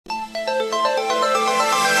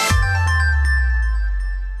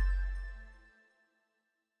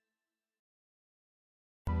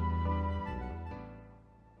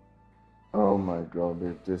God,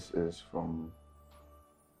 babe, this is from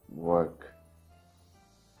work.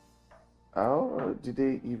 How did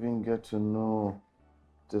they even get to know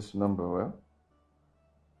this number well?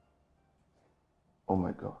 Oh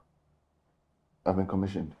my God. I've been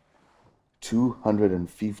commissioned.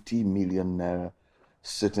 250 million naira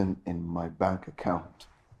sitting in my bank account.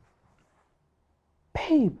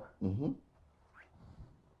 Babe.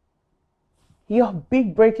 Your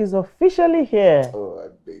big break is officially here. Oh, I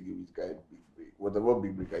beg you, this guy big break. What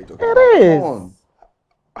big break are you talking about? It is. Come on.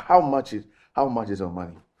 How much is our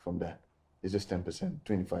money from that? It's just 10%,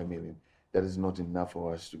 25 million. That is not enough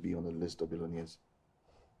for us to be on the list of billionaires.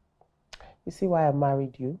 You see why I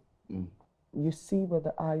married you? You see with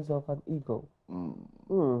the eyes of an eagle.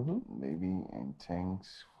 Maybe, and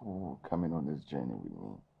thanks for coming on this journey with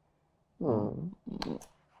me.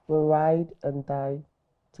 We'll ride and die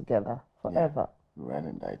together forever. Yeah, ride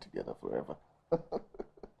and die together forever.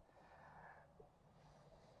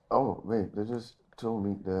 Oh, wait, they just told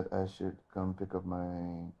me that I should come pick up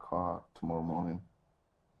my car tomorrow morning.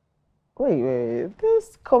 Wait.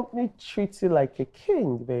 This company treats you like a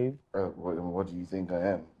king, babe. What do you think I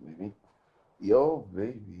am, baby? Your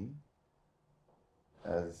baby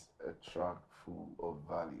has a truck full of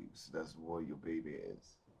values. That's what your baby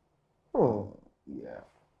is. Yeah.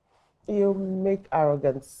 You make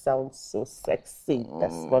arrogance sound so sexy,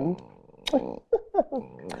 Desmond.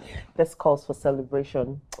 This calls for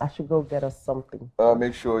celebration. I should go get us something.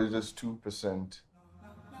 Make sure it's just 2%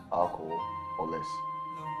 alcohol or less.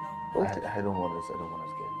 Okay. I don't want us to get into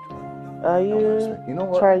it. Are you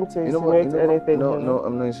trying to insinuate anything? No,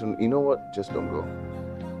 I'm not insinuating. You know what? Just don't go.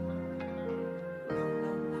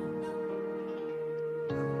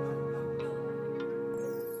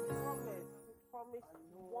 Promise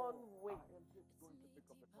 1 week.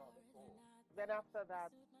 Then after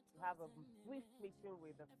that, have a brief meeting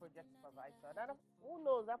with the project supervisor. Then who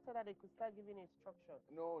knows? After that, they could start giving instructions.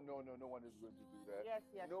 No one is going to do that.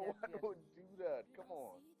 Yes. No one would do that. Come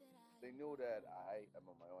on. They know that I am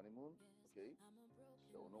on my honeymoon, okay?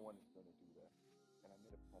 So no one is going to do that. And I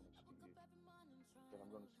made a promise to you that I'm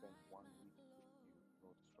going to spend 1 week with you. No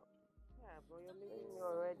disruption. Yeah, but you're leaving me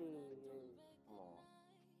already. Come on.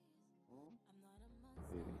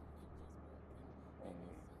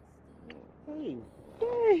 Baby.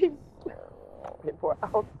 Hey. We're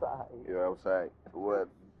outside. You're outside. What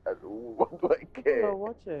do I care? You're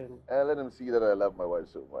watching. Let them see that I love my wife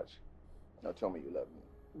so much. Now tell me you love me.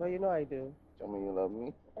 But you know I do. Tell me you love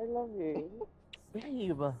me. I love you.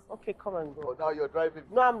 Babe. Okay, come and go. Oh, now you're driving me.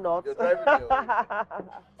 No, I'm not. You're driving me away.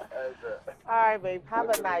 All right, babe. Have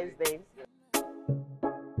a nice day.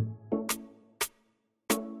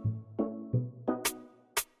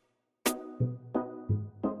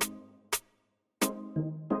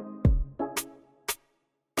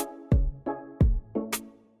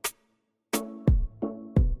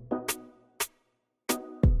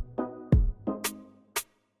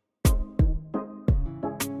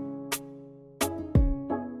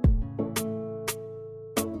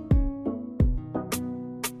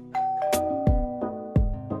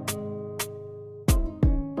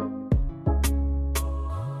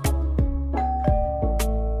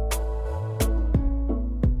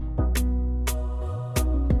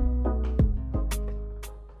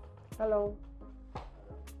 Hello.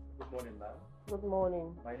 Good morning, ma'am. Good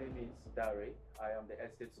morning. My name is Dari. I am the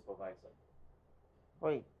estate supervisor.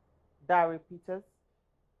 Wait, Dari Peters?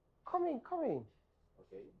 Come in. Okay.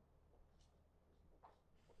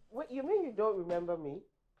 Wait, you mean you don't remember me?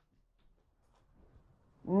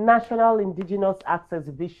 National Indigenous Arts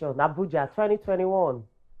Exhibition, Abuja, 2021.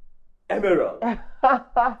 Emerald.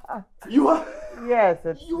 You are? Yes,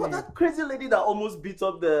 it's You are me. that crazy lady that almost beat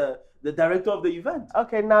up the director of the event.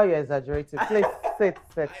 Okay, now you're exaggerating. Please, sit.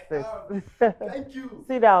 Thank you.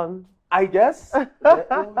 Sit down. I guess the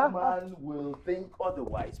old man will think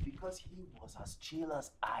otherwise because he was as chill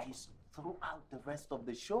as ice throughout the rest of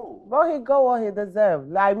the show. Well, he got what he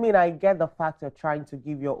deserved. I mean, I get the fact you're trying to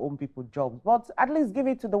give your own people jobs, but at least give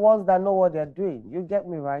it to the ones that know what they're doing. You get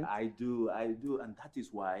me, right? I do, and that is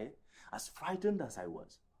why, as frightened as I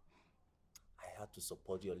was, I had to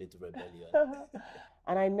support your little rebellion.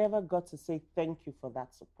 And I never got to say thank you for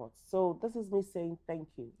that support. So this is me saying thank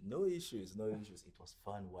you. No issues. It was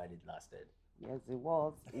fun while it lasted. Yes, it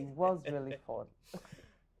was. It was really fun.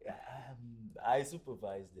 I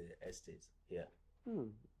supervise the estate here.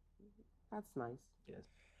 That's nice. Yes.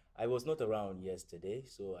 I was not around yesterday,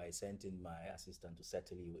 so I sent in my assistant to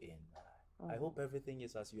settle you in. I hope everything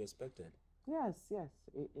is as you expected. Yes,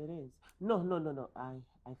 it is. No.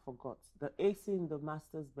 I forgot. The AC in the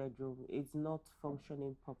master's bedroom is not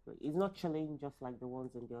functioning properly. It's not chilling just like the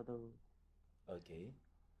ones in the other room. Okay.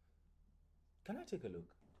 Can I take a look?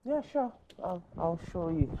 Yeah, sure. I'll show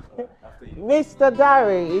you. All right, after you. Mr.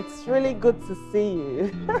 Dari, it's really good to see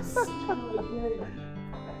you.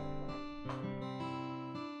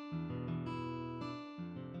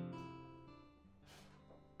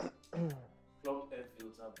 Clogged air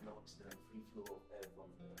filter blocks the free flow of air from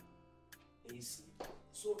the AC,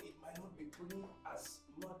 so it might not be cooling as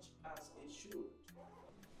much as it should.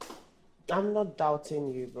 I'm not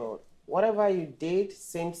doubting you, but whatever you did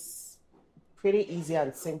seems pretty easy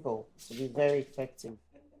and simple to be very effective.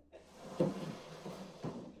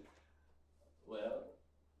 Well,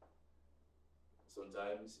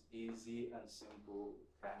 sometimes easy and simple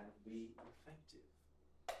can be effective.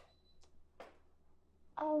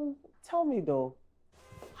 Tell me though,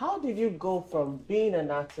 how did you go from being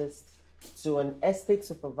an artist to an estate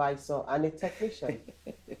supervisor and a technician?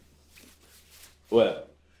 Well,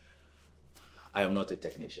 I am not a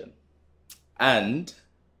technician. And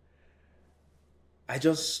I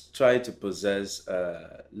just try to possess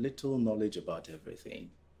little knowledge about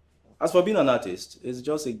everything. As for being an artist, it's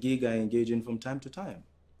just a gig I engage in from time to time.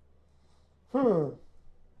 For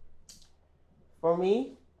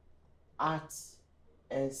me, art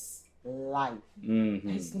is life.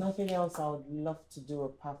 There's nothing else I would love to do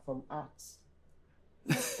apart from art.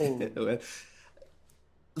 Nothing. Well,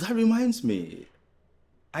 that reminds me.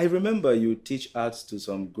 I remember you teach arts to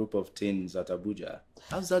some group of teens at Abuja.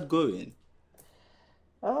 How's that going?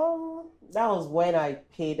 That was when I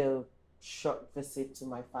paid a short visit to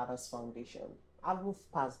my father's foundation. I've moved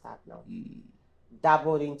past that now.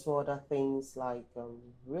 Dabbled into other things like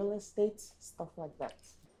real estate, stuff like that.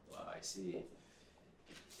 Well, I see.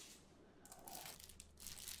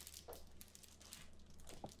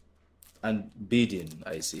 And bidding,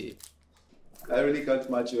 I see. I really can't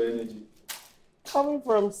match your energy. Coming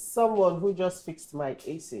from someone who just fixed my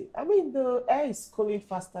AC, I mean, the air is cooling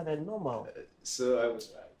faster than normal. So I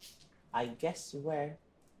was right. I guess you were.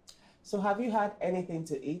 So have you had anything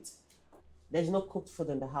to eat? There's no cooked food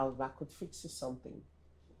in the house, but I could fix you something.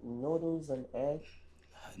 Noodles and egg.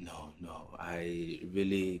 No, I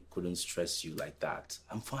really couldn't stress you like that.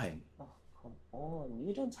 I'm fine. Oh, come on.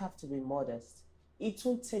 You don't have to be modest. It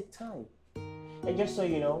won't take time. And just so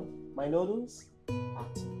you know, my noodles are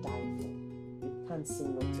to die for. You can't say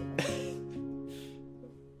no to them.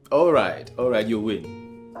 All right, you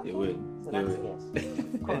win. Okay. You win. So that's a yes.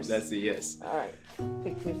 Of course. That's a yes. All right.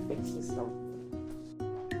 Quickly fix this something.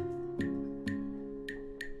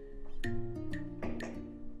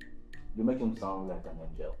 You make him sound like an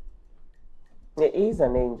angel. He is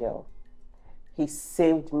an angel. He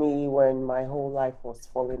saved me when my whole life was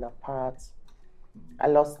falling apart. I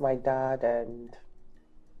lost my dad and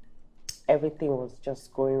everything was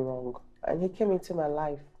just going wrong. And he came into my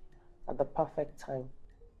life at the perfect time.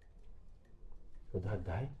 Your dad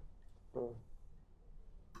died? Mm.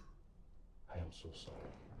 I am so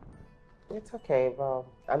sorry. It's okay, but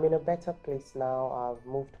I'm in a better place now. I've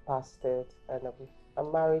moved past it and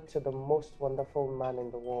I'm married to the most wonderful man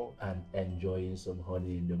in the world. And enjoying some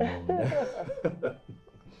honey in the morning.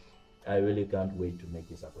 I really can't wait to make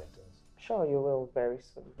his acquaintance. Sure, you will very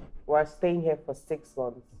soon. We're staying here for 6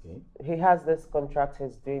 months. Okay. He has this contract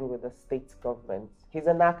he's doing with the state government. He's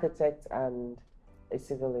an architect and a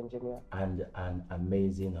civil engineer. And an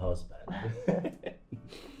amazing husband.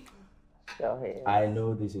 Sure he is. I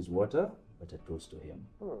know this is water, but a toast to him.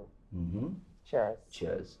 Cheers.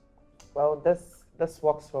 Cheers. Well, this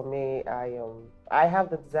works for me. I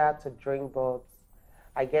have the desire to drink, but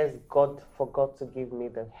I guess God forgot to give me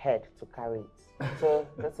the head to carry it. So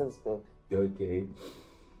this is good. Okay.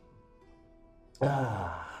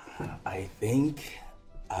 I think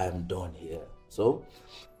I'm done here. So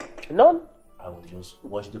None? I will just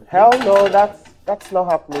wash the plate. Hell no, that's not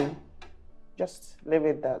happening. Just leave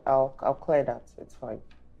it that. I'll clear that. It's fine.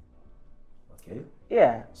 Okay.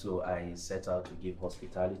 Yeah. So I set out to give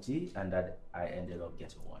hospitality, and that I ended up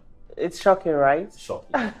getting one. It's shocking, right?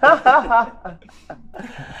 Shocking.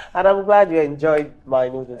 And I'm glad you enjoyed my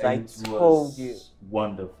noodles. I told you.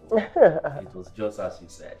 Wonderful. It was just as you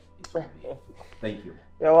said. It would be. Thank you.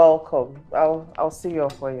 You're welcome. I'll see you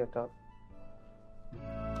off when you're done.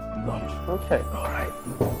 Lunch. Okay. All right.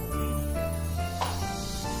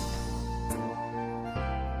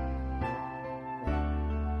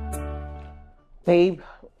 Babe,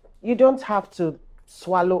 you don't have to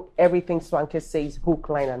swallow everything Swanky says hook,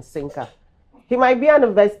 line, and sinker. He might be an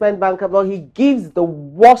investment banker, but he gives the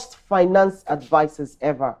worst finance advices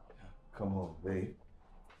ever. Come on, babe.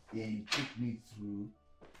 He took me through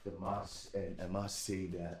the maths, and I must say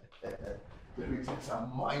that the results are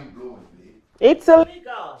mind-blowing, babe. It's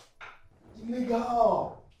illegal.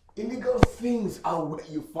 Illegal. Illegal things are where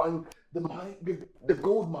you find the mine, the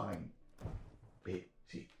gold mine. Babe,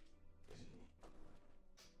 see, listen to me.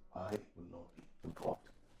 I will not be involved.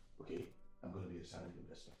 Okay? I'm going to be a silent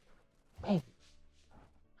investor. Hey,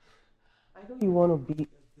 I know you want to be a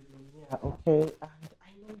billionaire, okay? And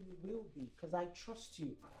I know you will be because I trust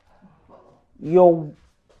you. Your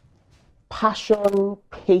passion,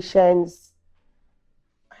 patience,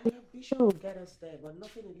 and your ambition will get us there, but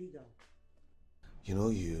nothing illegal. You know,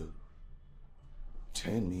 you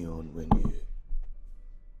turn me on when you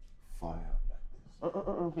fire like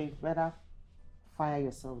this. Babe, better fire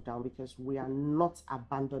yourself down because we are not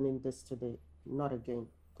abandoning this today. Not again.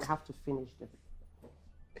 We have to finish this.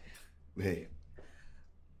 Babe,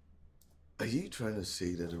 are you trying to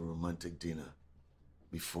say that a romantic dinner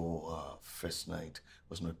before our first night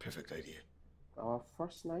was not a perfect idea? Our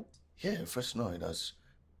first night? Yeah, first night as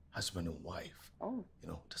husband and wife. Oh. You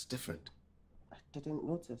know, that's different. I didn't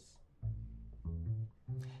notice.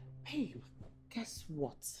 Babe, guess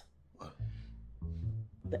what? What?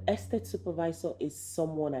 The estate supervisor is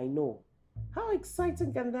someone I know. How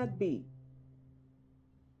exciting can that be?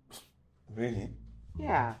 Really?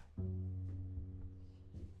 Yeah.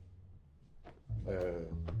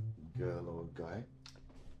 Girl or guy?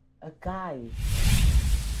 A guy.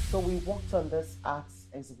 So we worked on this arts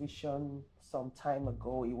exhibition some time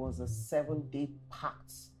ago. It was a 7-day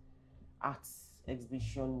packed arts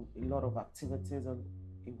exhibition, a lot of activities, and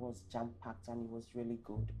it was jam-packed and it was really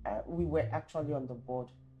good. We were actually on the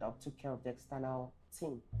board that took care of the external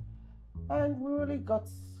team. And we really got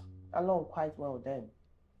along quite well then.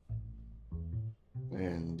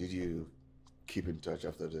 And did you keep in touch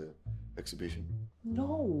after the exhibition?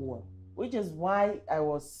 No, which is why I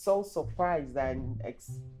was so surprised and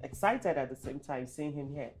excited at the same time seeing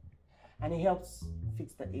him here. And he helps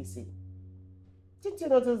fix the AC. Didn't you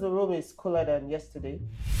notice the room is cooler than yesterday?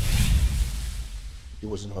 It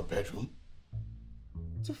was in our bedroom?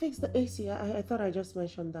 To fix the AC, I thought I just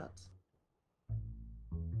mentioned that.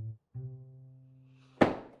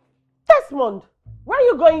 Desmond, where are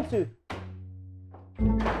you going to?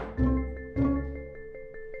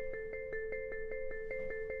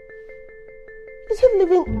 Is he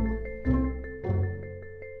leaving?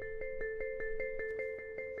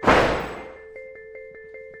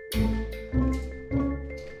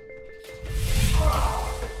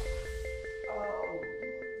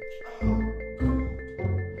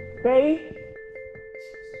 Babe?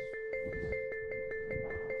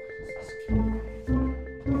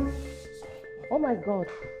 Oh my God.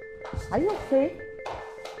 Are you okay?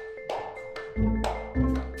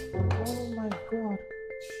 Oh my God.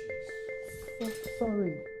 So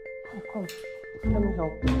sorry. Come. Let me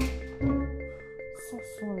help you. So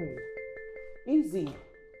sorry. Easy.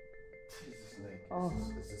 Oh.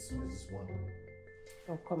 Is this one?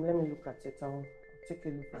 Oh, come, let me look at it. I'll take a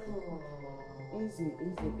look at it. Easy.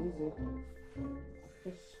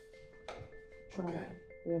 Just try. Okay.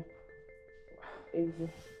 Yeah. Easy.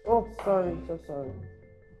 Oh, sorry. So sorry.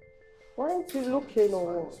 Why aren't you looking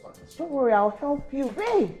or what? Don't worry, I'll help you.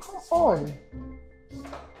 Babe, come on.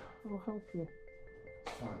 I'll help you.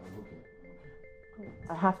 Fine, I'm okay.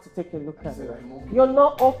 I have to take a look at it. You're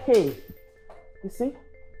not okay. You see?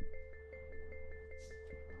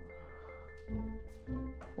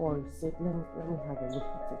 Or see, let me have a look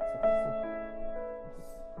at it.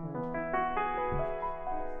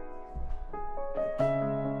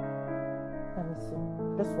 Let me see.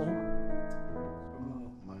 This one.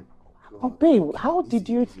 Oh my God. Oh, babe, how did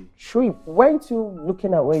you trip? Weren't you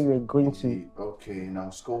looking at where you were going to? Okay, now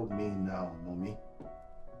scold me now, mommy.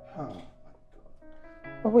 Oh my God.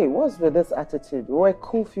 Oh, wait, what's with this attitude? We were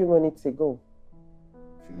cool a few minutes ago.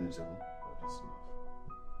 A few minutes ago? Oh, that's enough.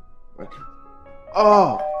 Right.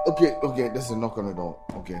 Oh, okay, there's a knock on the door.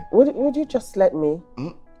 Okay. Would you just let me?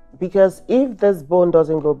 Mm? Because if this bone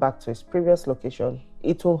doesn't go back to its previous location,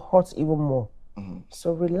 it will hurt even more. Mm-hmm.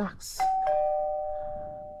 So relax.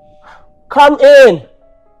 Come in!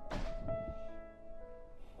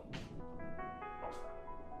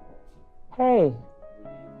 Hey.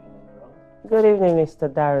 Good evening, Mr.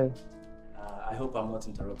 Dari. I hope I'm not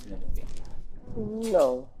interrupting anything.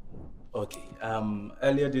 No. Okay.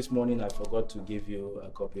 Earlier this morning, I forgot to give you a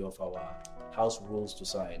copy of our house rules to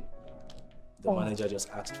sign. The manager just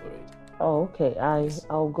asked for it. Oh, okay.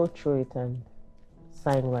 I'll go through it and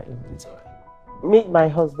sign right in. It's all right. Meet my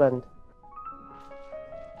husband.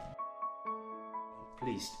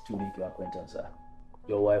 Pleased to make your acquaintance, sir.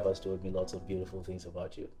 Your wife has told me lots of beautiful things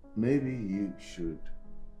about you. Maybe you should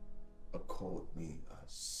accord me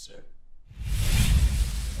as sir.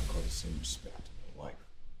 Accord the same respect to my wife.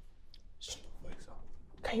 Stop, for example.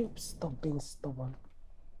 Can you stop being stubborn?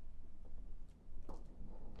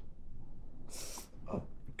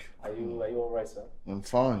 Are you all right, sir? I'm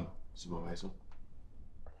fine, Supervisor.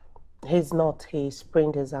 He's not. He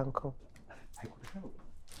sprained his ankle. I could help.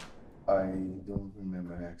 I don't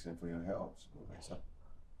remember asking for your help, Supervisor.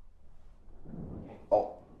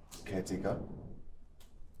 Oh, caretaker.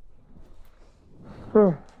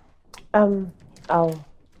 I'll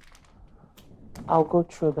go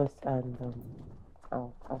through this and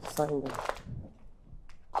I'll sign this.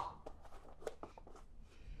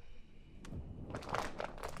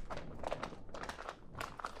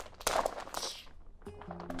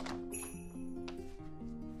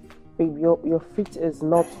 Babe, your feet is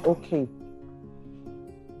not okay.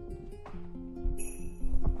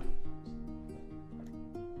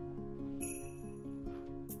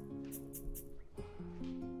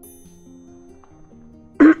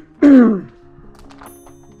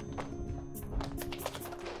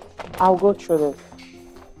 I'll go through this.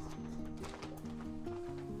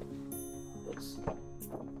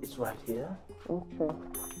 It's right here. Okay.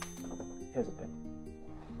 Here's a pen.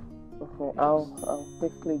 Okay, I'll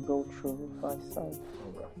quickly go through if I sign.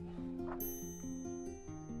 All right.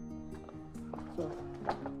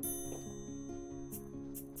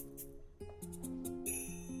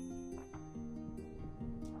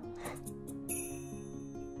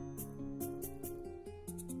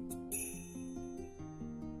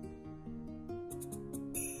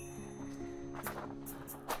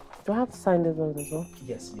 Do I have to sign this one as well?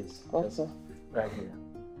 Yes. Okay. Just right here.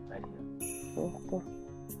 Right here. Okay.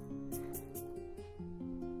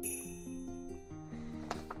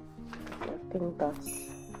 I think that's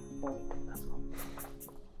all. That's all.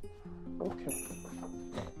 Okay.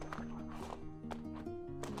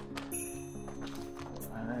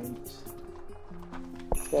 All right.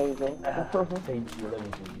 There you go. Thank you. Let me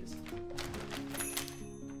do this.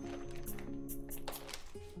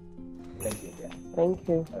 Thank you again. Thank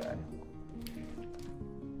you. All right.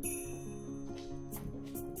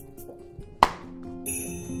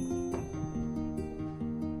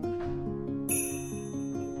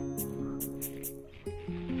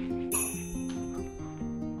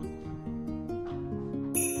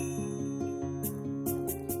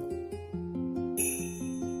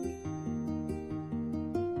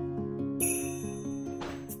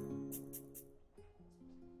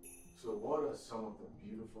 So what are some of the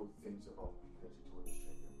beautiful things about me that you told us,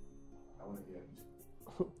 stranger? I want to hear it.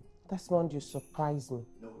 Desmond, you surprised me.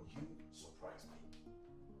 No, you surprised me.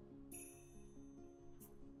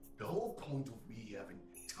 The whole point of we having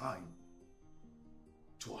time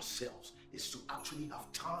to ourselves is to actually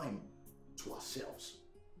have time to ourselves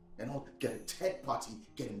and not get a third party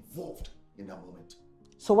get involved in that moment.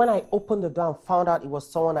 So when I opened the door and found out it was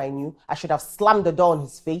someone I knew, I should have slammed the door in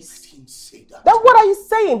his I face. didn't say that. Then what are you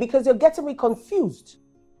saying? Because you're getting me confused.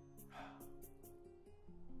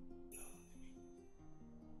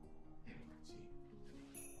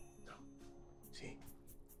 See,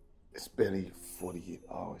 it's barely 48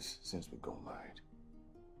 hours since we got married.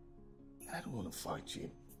 And I don't want to fight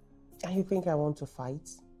you. And you think I want to fight?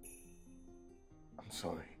 I'm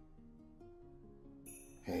sorry.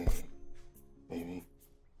 Hey, baby.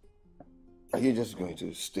 Are you just going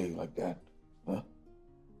to stay like that? Huh?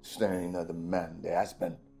 Staring at the man, the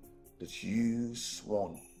husband that you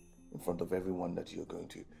sworn in front of everyone that you're going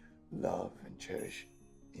to love and cherish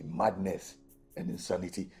in madness and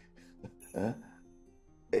insanity. Huh?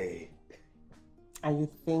 Hey. And you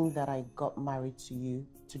think that I got married to you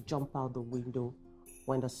to jump out the window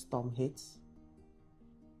when the storm hits?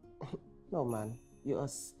 No, man. You are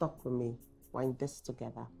stuck with me. We're in this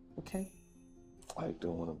together, okay? I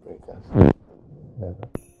don't want to break us. Never.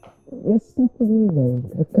 You're stuck with me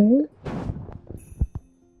then, okay?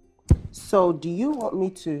 So, do you want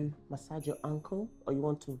me to massage your ankle or you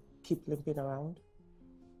want to keep limping around?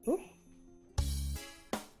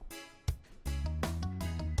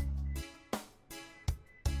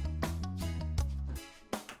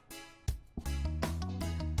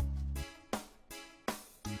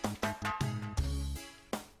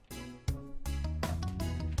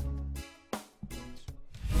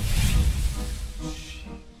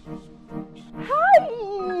 Hi!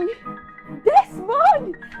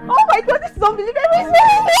 Desmond! Oh my god, this is unbelievable!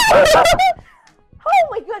 Oh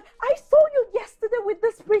my god, I saw you yesterday with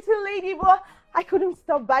this pretty lady, but I couldn't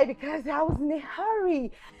stop by because I was in a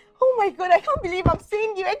hurry. Oh my god, I can't believe I'm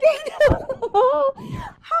seeing you again. Oh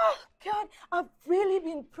god, I've really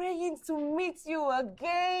been praying to meet you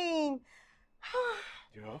again.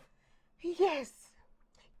 You have? Yes.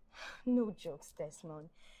 No jokes, Desmond.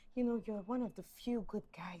 You know, you're one of the few good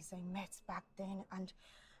guys I met back then, and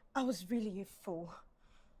I was really a fool.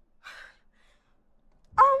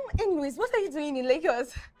 Anyways, what are you doing in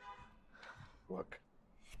Lagos? Work.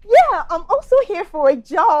 Yeah, I'm also here for a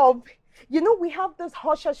job. You know, we have this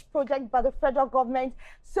hush hush project by the federal government.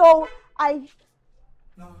 So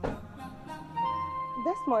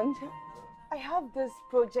this month, I have this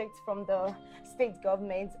project from the state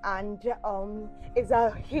government, and it's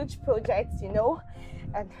a huge project, you know,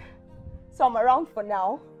 and so I'm around for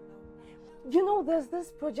now. You know, there's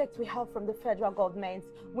this project we have from the federal government.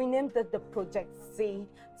 We named it the Project C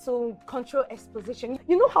to control exposition.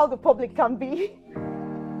 You know how the public can be.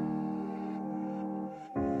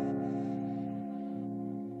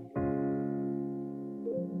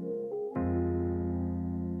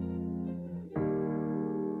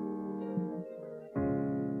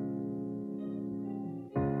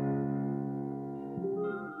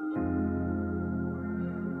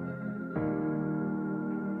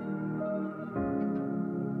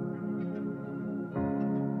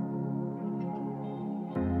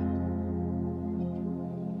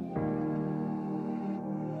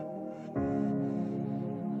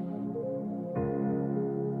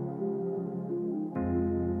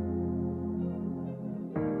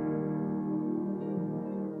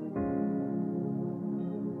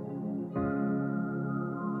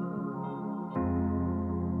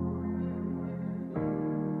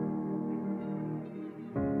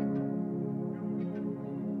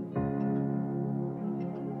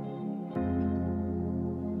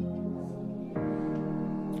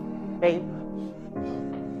 Babe.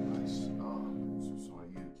 Nice. Oh, I'm so sorry.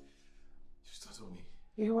 You startled me.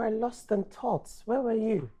 You were lost in thoughts. Where were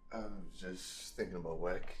you? I was just thinking about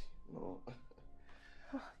work, you know.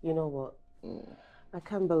 You know what? I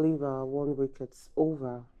can't believe 1 week it's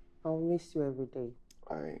over. I'll miss you every day.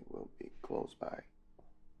 I will be close by.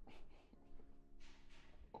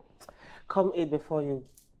 Come eat before you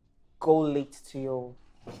go late to your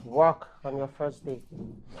work on your first day.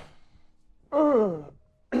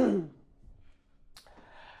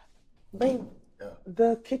 Babe, Yeah.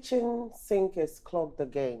 the kitchen sink is clogged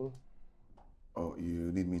again. Oh,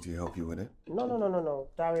 you need me to help you with it? No.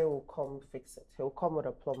 Dario will come fix it. He'll come with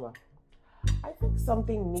a plumber. I think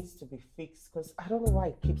something needs to be fixed because I don't know why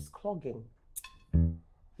it keeps clogging.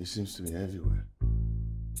 He seems to be everywhere,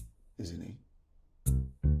 isn't he?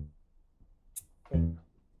 Babe,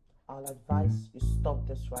 I'll advise you stop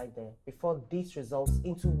this right there before this results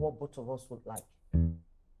into what both of us would like.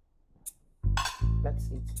 Let's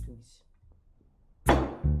eat, please.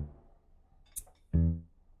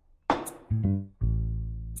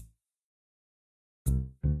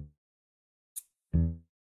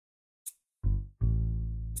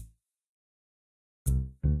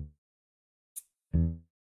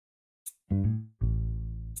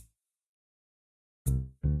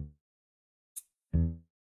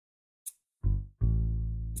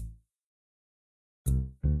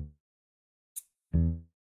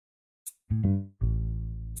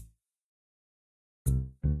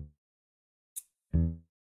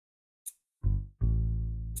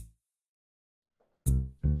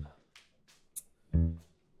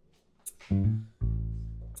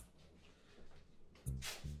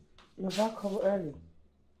 You're back home early.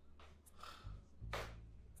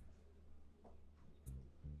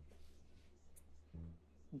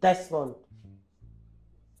 Desmond,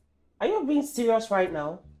 are you being serious right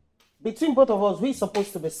now? Between both of us, we're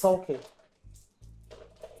supposed to be sulking.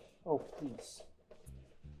 Oh, please.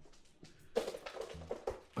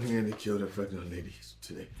 I nearly killed a pregnant lady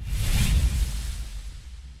today.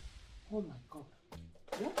 Oh my God.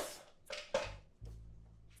 What?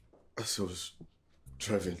 As I was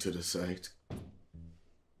driving to the site,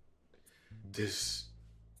 this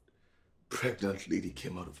pregnant lady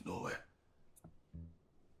came out of nowhere.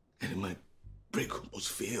 And my brake almost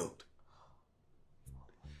failed.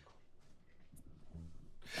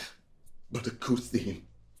 But the good thing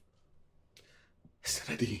is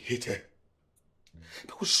that I didn't hit her.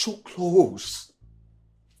 It was so close.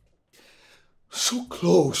 So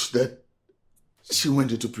close that she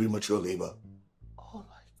went into premature labor. Oh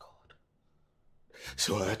my God.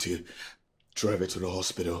 So I had to drive her to the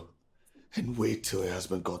hospital and wait till her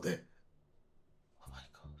husband got there. Oh my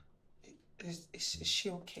God. Is she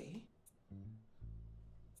okay?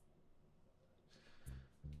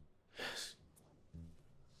 Yes.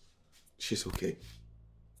 She's okay.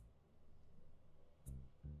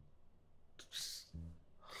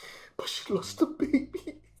 But she lost the baby.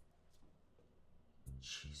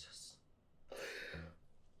 Jesus.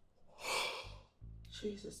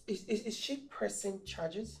 Jesus. Is she pressing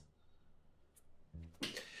charges?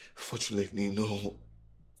 Fortunately, no.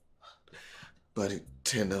 But it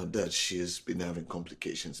turned out that she has been having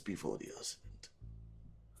complications before the accident.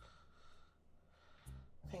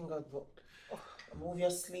 Thank God, but I'm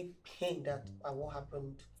obviously pained at what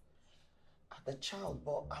happened at the child,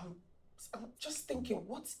 but I'm just thinking,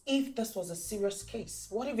 what if this was a serious case?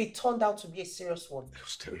 What if it turned out to be a serious one? It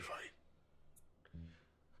was terrifying.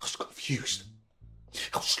 I was confused.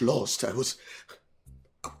 I was lost. I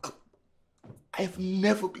have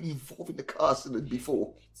never been involved in a car accident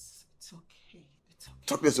before. It's okay. It's okay.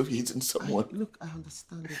 Talk as if you're hitting someone. Look, I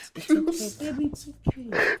understand it. It's okay, baby. It's okay.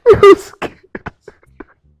 It was scary.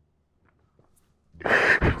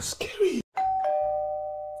 It was scary.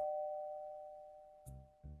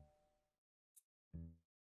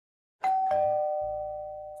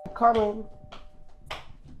 Coming.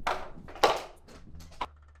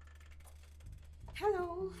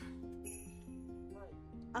 Hello.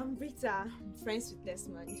 I'm Rita. I'm friends with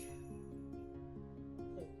Desmond.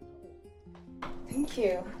 Thank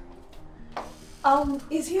you.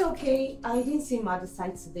 Is he okay? I didn't see him at the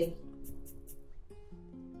site today.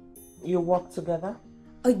 You work together?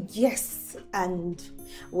 Oh, yes. And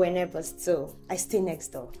we're neighbors too. I stay next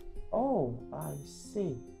door. Oh, I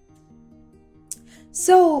see.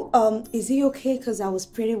 So, is he okay? Because I was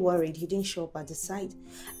pretty worried he didn't show up at the site.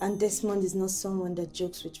 And Desmond is not someone that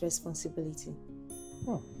jokes with responsibility.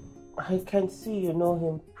 I can see you know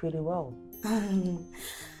him pretty well.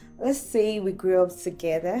 Let's say we grew up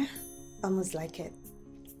together. Almost like it.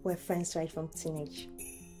 We're friends right from teenage.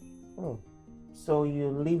 So you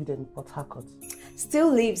lived in Port Harcourt?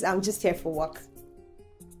 Still lives. I'm just here for work.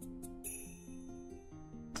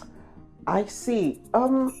 I see.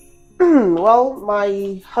 Well,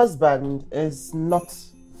 my husband is not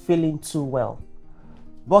feeling too well,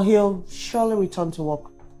 but he'll surely return to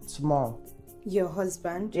work tomorrow. Your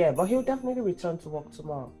husband? Yeah, but he'll definitely return to work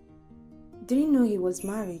tomorrow. Didn't know he was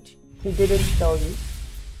married. He didn't tell you?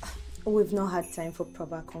 We've not had time for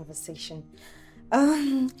proper conversation.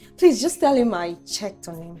 Please just tell him I checked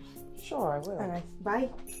on him. Sure, I will. All right, bye.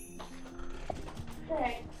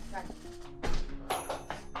 Okay, bye.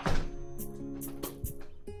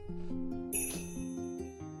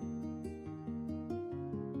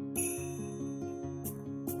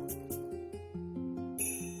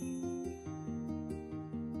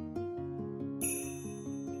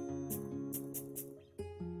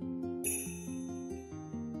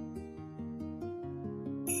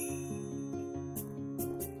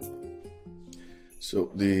 So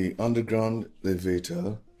the underground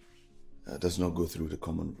elevator does not go through the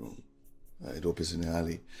common room. It opens in the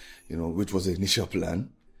alley, which was the initial plan.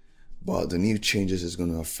 But the new changes is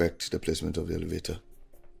going to affect the placement of the elevator.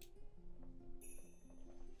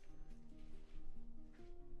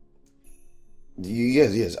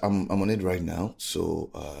 Yes, I'm on it right now. So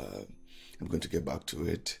I'm going to get back to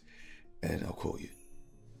it and I'll call you.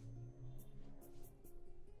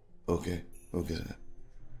 Okay, sir.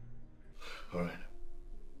 All right.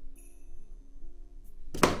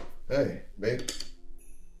 Hey, babe.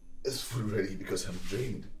 Is food ready? Because I'm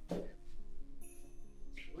drained.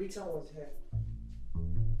 Rita was here.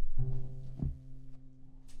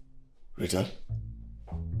 Rita?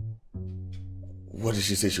 What did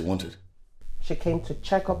she say she wanted? She came to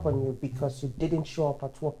check up on you because you didn't show up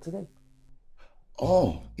at work today.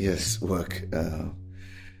 Oh, yes, work.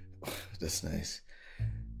 That's nice.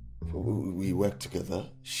 We work together.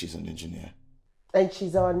 She's an engineer. And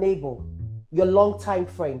she's our neighbor. Your longtime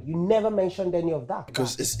friend. You never mentioned any of that.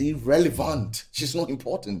 Because it's irrelevant. She's not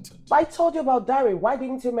important. But I told you about Dari. Why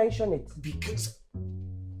didn't you mention it? Because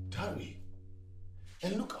Dari.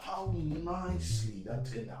 And look how nicely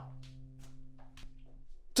that turned out.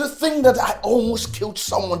 To think that I almost killed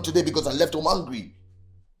someone today because I left home hungry.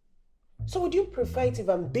 So would you prefer it if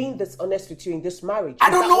I'm being this honest with you in this marriage? I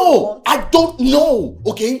don't know. I don't know.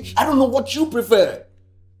 Okay? I don't know what you prefer.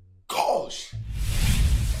 Gosh.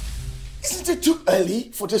 Isn't it too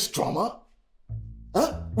early for this drama?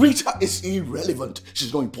 Huh? Rita is irrelevant.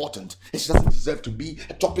 She's not important. And she doesn't deserve to be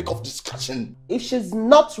a topic of discussion. If she's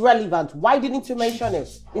not relevant, why didn't you mention it?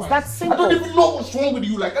 Is that simple? I don't even know what's wrong with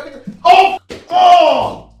you. Like, oh!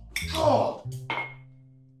 God!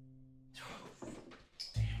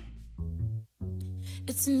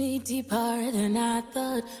 It's me deeper than I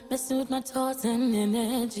thought, messing with my thoughts and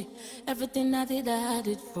energy. Everything I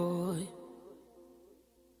did for you.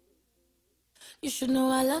 You should know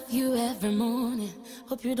I love you every morning.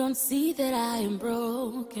 Hope you don't see that I am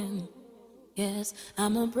broken. Yes,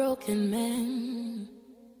 I'm a broken man.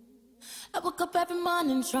 I wake up every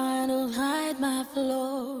morning trying to hide my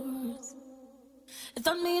flaws. If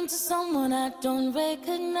I'm mean to someone I don't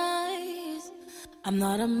recognize, I'm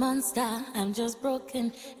not a monster, I'm just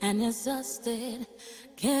broken and exhausted.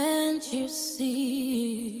 Can't you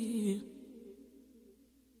see?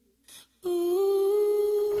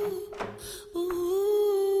 Ooh, ooh.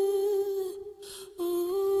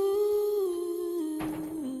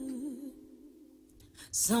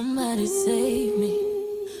 Somebody save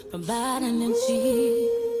me from biting and cheat.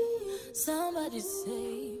 Somebody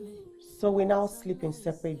save me. So we now sleep in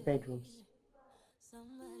separate bedrooms.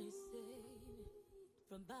 Somebody save me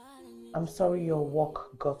from biting and I'm sorry your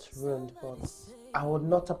walk got ruined, but I would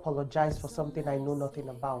not apologize for something I know nothing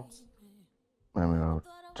about. Mamie,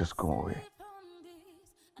 just go away.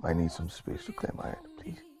 I need some space to clear my head,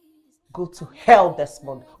 please. Go to hell,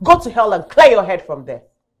 Desmond. Go to hell and clear your head from there.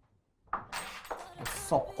 You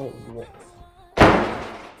suck all the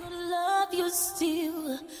could love you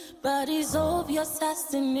still, but it's obvious I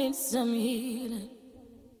still need some healing.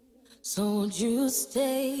 So would you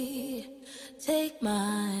stay, take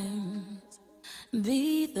mine,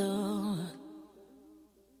 be the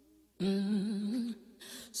one.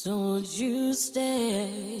 So would you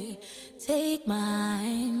stay, take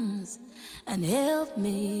mine, and help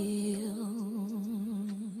me heal?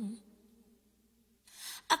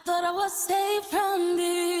 I thought I was safe from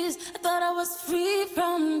this. I thought I was free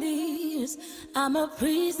from this. I'm a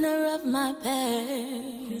prisoner of my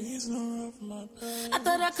past. I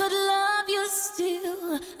thought I could love you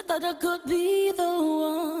still. I thought I could be the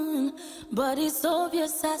one. But it's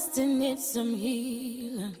obvious I still need some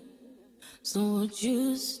healing. So would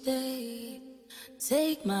you stay,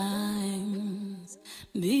 take mine,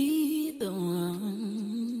 be the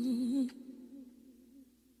one?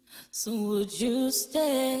 So would you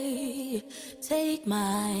stay, take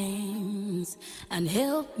mine, and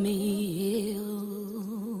help me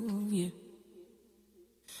heal you?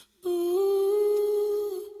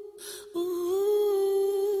 Ooh, ooh,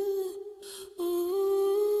 ooh.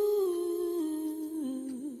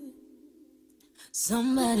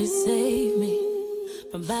 Somebody save me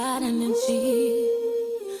from biting and cheat.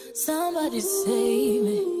 Somebody save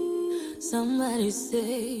me. Somebody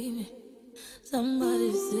save me.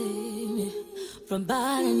 Somebody save me from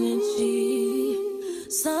biting and cheat.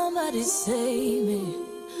 Somebody save me.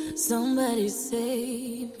 Somebody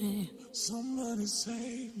save me. Somebody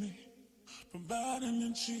save me from biting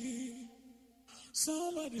and cheat.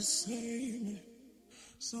 Somebody save me.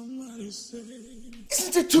 Somebody save me.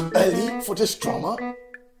 Isn't it too early for this drama?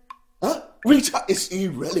 Huh? Rita is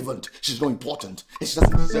irrelevant. She's not important. And she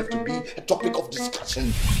doesn't deserve to be a topic of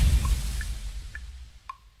discussion.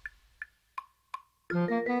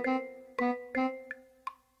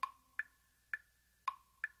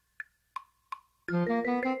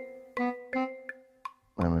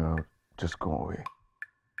 Mamie, just go away.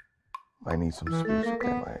 I need some space to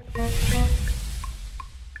clear my head.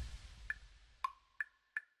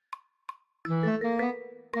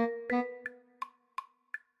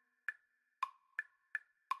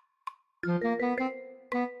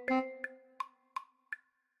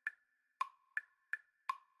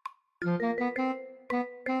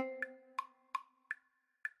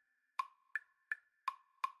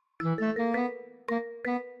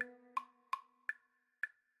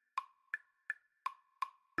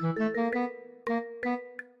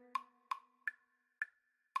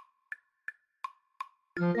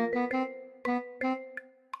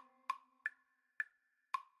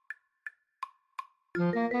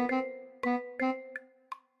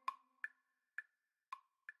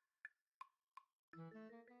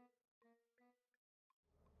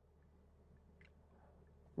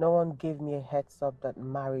 No one gave me a heads up that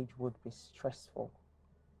marriage would be stressful.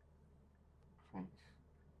 Friends,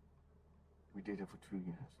 we dated for 2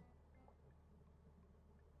 years.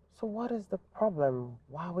 So what is the problem?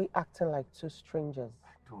 Why are we acting like two strangers?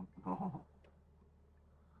 I don't know.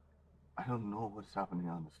 I don't know what's happening,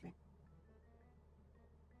 honestly.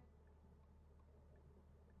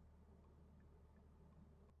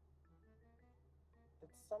 Did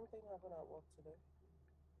something happen at work today?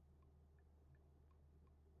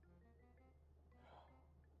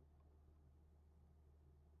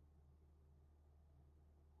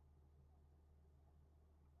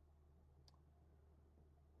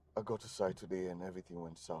 I got to site today and everything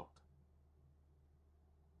went south.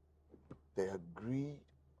 The agreed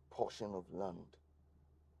portion of land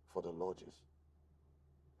for the lodges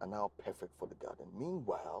are now perfect for the garden.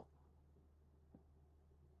 Meanwhile,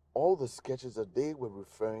 all the sketches that they were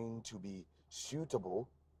referring to be suitable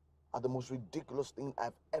are the most ridiculous thing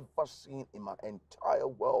I've ever seen in my entire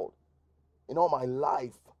world, in all my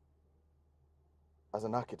life as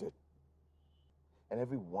an architect. And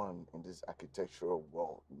everyone in this architectural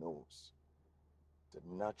world knows the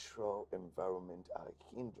natural environment are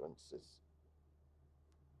hindrances,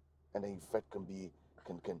 and the effect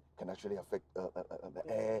can actually affect the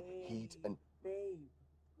air, heat, and Babe,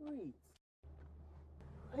 breathe.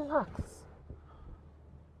 Relax.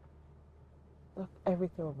 Look,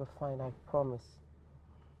 everything will be fine, I promise.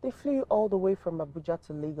 They flew you all the way from Abuja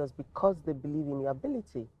to Lagos because they believe in your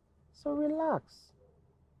ability. So relax.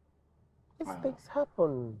 These things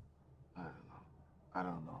happen. I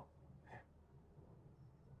don't know.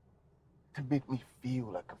 To make me feel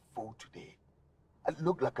like a fool today. I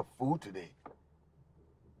look like a fool today.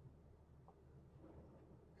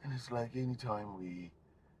 And it's like anytime we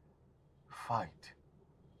fight,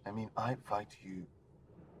 I mean, I fight you,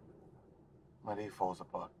 my day falls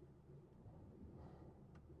apart.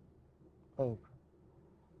 Babe,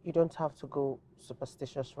 you don't have to go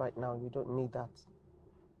superstitious right now. You don't need that.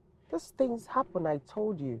 These things happen, I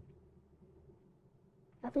told you.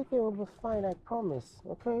 Everything will be fine, I promise,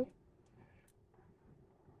 okay?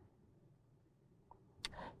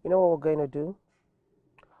 You know what we're going to do?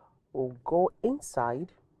 We'll go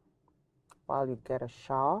inside while you get a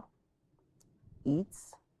shower, eat,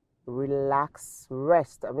 relax,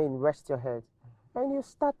 rest. Rest your head. And you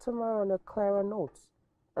start tomorrow on a clearer note.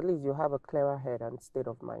 At least you have a clearer head and state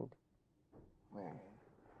of mind. Man,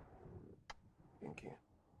 thank you.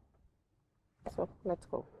 So, let's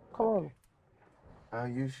go. Come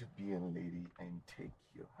on. You should be a lady and take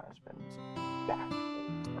your husband's back.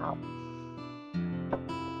 Ouch.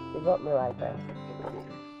 You got me right there.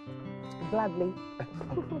 Gladly.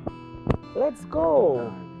 Let's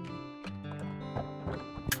go.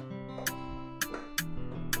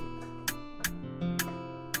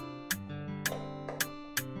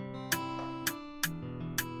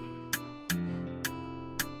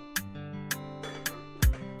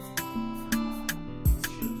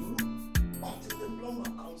 Until the plumber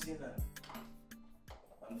comes in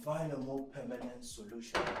and find a more permanent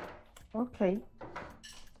solution. Okay.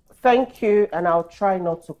 Thank you, and I'll try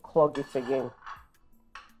not to clog it again.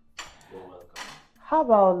 You're welcome. How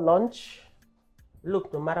about lunch?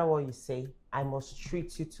 Look, no matter what you say, I must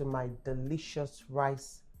treat you to my delicious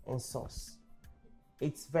rice and sauce.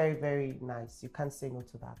 It's very, very nice. You can't say no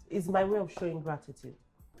to that. It's my way of showing gratitude.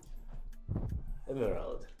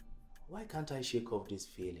 Emerald, why can't I shake off this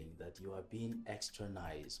feeling that you are being extra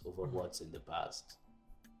nice over what's in the past?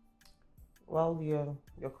 Well,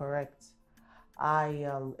 you're correct.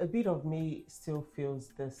 A bit of me still feels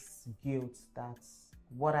this guilt that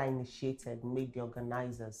what I initiated made the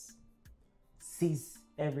organizers seize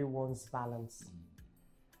everyone's balance.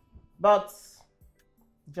 But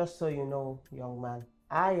just so you know, young man,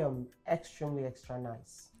 I am extremely extra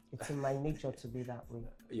nice. It's in my nature to be that way.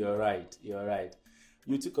 You're right.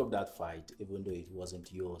 You took up that fight even though it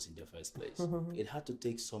wasn't yours in the first place. It had to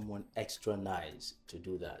take someone extra nice to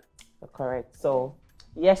do that. You're correct. So,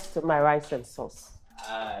 yes to my rice and sauce.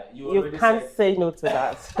 You can't say no to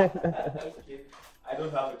that. Okay. I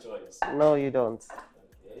don't have a choice. No, you don't.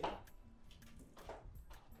 Okay.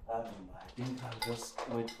 I think I'll just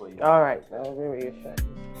wait for you. All right. I'll be with you shortly.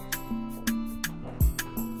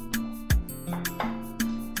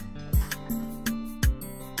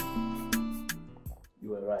 You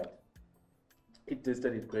were right. It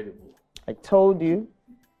tasted incredible. I told you.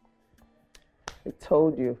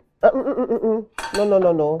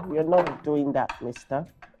 No. You're not doing that, mister.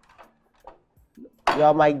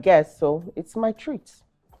 You're my guest, so it's my treat.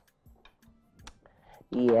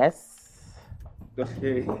 Yes.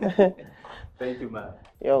 Okay. Thank you, ma'am.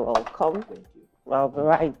 You're welcome. Thank you. I'll be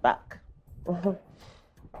right back.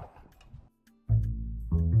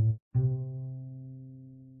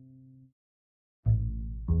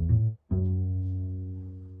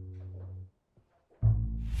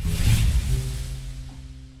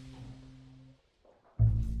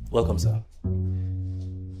 Welcome, sir.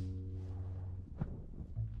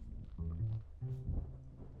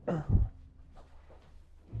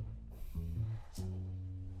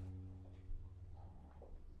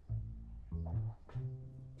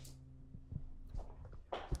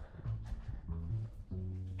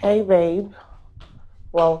 Hey, babe.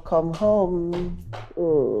 Welcome home.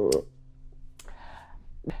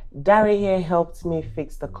 Dari here helped me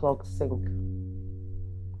fix the clogged sink.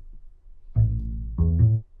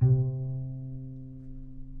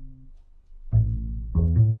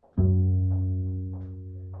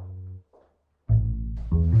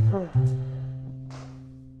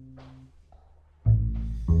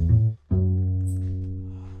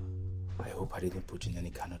 I hope I didn't put you in any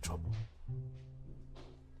kind of trouble.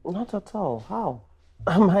 Not at all. How?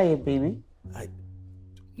 Am I a baby?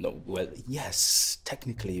 No, well, yes,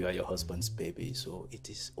 technically you are your husband's baby, so it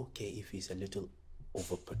is okay if he's a little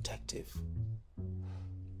overprotective.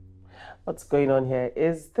 What's going on here?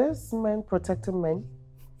 Is this man protecting men?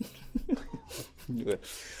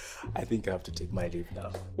 I think I have to take my leave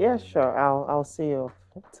now. Yeah, sure. I'll see you.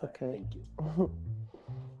 It's okay. Thank you.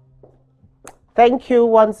 Thank you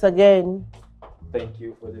once again. Thank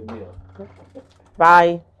you for the meal.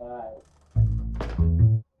 Bye. Bye.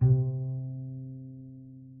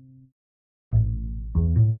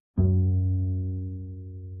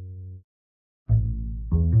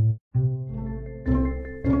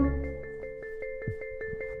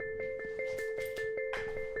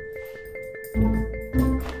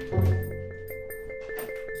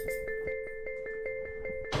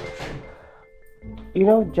 You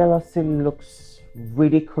know, jealousy looks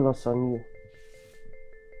ridiculous on you.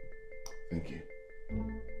 Thank you.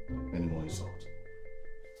 Any more insult?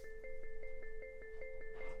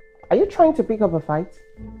 Are you trying to pick up a fight?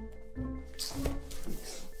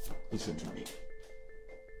 Please, listen to me.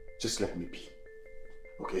 Just let me be,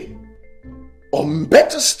 okay? Or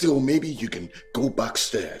better still, maybe you can go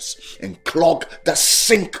backstairs and clog that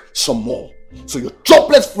sink some more, so your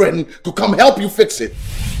jobless friend could come help you fix it.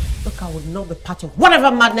 Look, I would not be part of whatever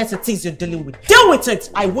madness it is you're dealing with. Deal with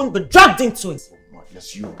it! I won't be dragged into it. Oh,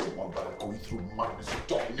 madness, you are the one that are going through madness.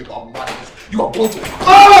 You're talking about madness. You are going to...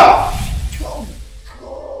 Ah! Oh, God.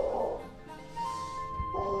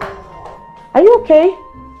 Are you okay?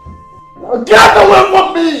 Now get away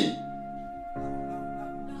from me!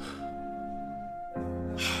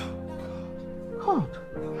 God.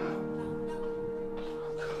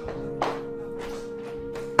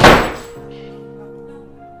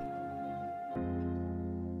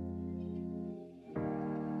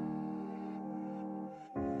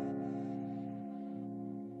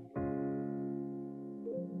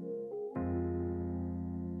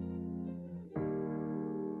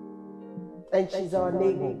 And she's our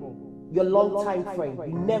neighbor, your long-time friend.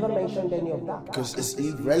 You never mentioned any of that. Because it's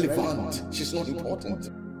irrelevant. She's not important.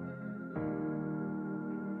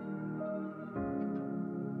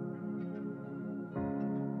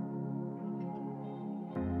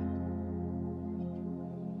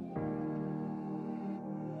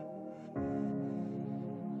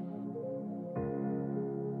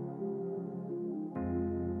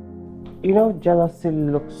 You know, jealousy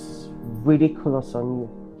looks ridiculous on you.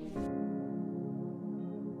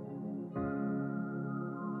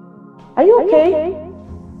 Are you okay?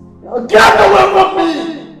 Now get away from me!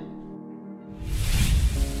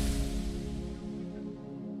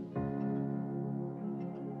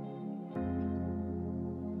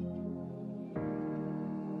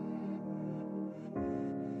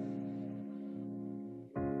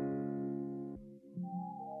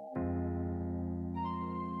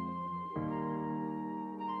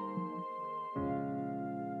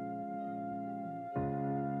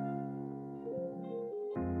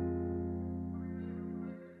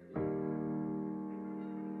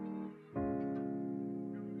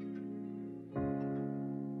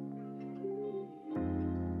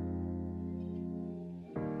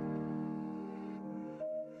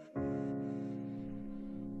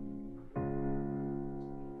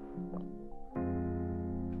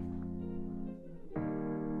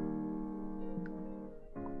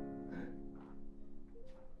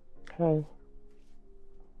 Hey.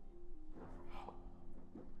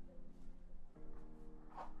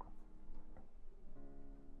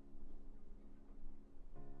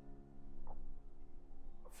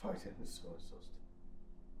 Fighting is so exhausting.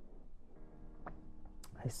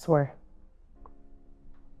 I swear.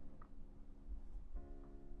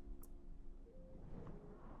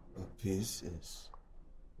 But peace is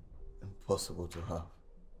impossible to have.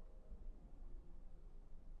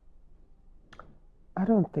 I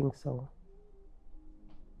don't think so.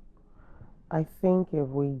 I think if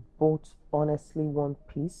we both honestly want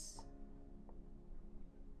peace,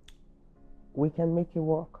 we can make it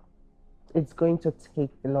work. It's going to take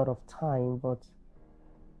a lot of time, but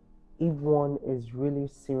if one is really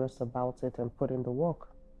serious about it and put in the work,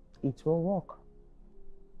 it will work.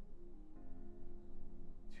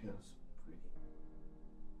 You're so pretty.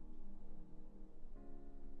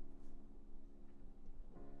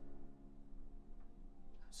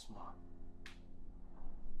 Smart.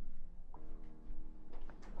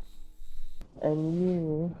 And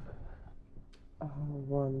you are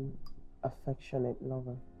one affectionate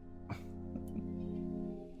lover.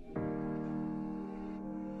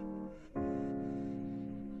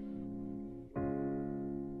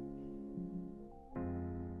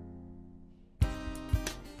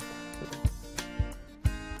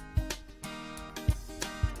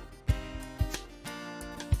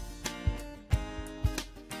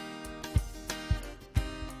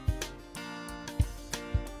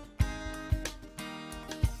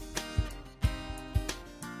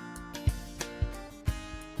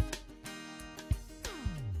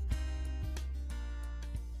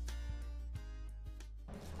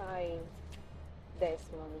 Hi,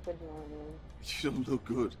 Desmond. Good morning. You don't look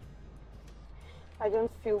good. I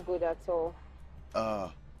don't feel good at all.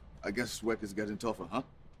 I guess work is getting tougher, huh?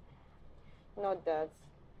 Not that.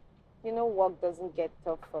 You know, work doesn't get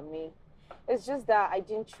tough for me. It's just that I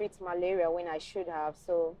didn't treat malaria when I should have,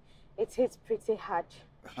 so it hits pretty hard.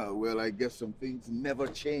 Well, I guess some things never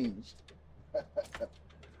changed.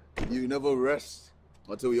 You never rest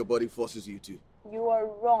until your body forces you to. You are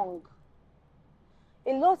wrong.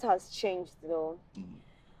 A lot has changed, though.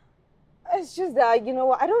 It's just that, you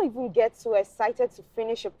know, I don't even get too excited to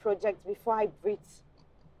finish a project before I breathe.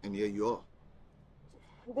 And here you are.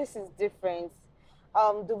 This is different.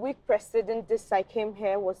 The week preceding this I came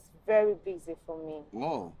here was very busy for me.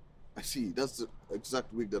 Oh, I see. That's the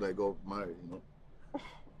exact week that I got married, you know.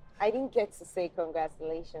 I didn't get to say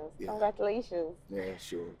congratulations. Yeah. Congratulations. Yeah,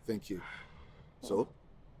 sure. Thank you. So?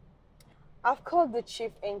 I've called the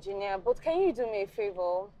chief engineer, but can you do me a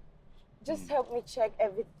favor? Just help me check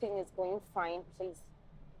everything is going fine, please.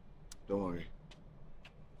 Don't worry.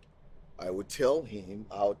 I will tell him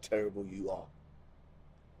how terrible you are.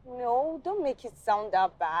 No, don't make it sound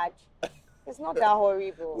that bad. It's not that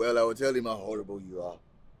horrible. Well, I will tell him how horrible you are,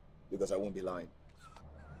 because I won't be lying.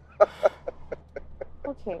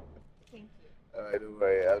 Okay. Thank you. All right, don't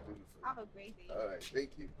worry. I'll do it. Have a great day. All right, thank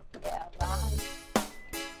you. Yeah, bye.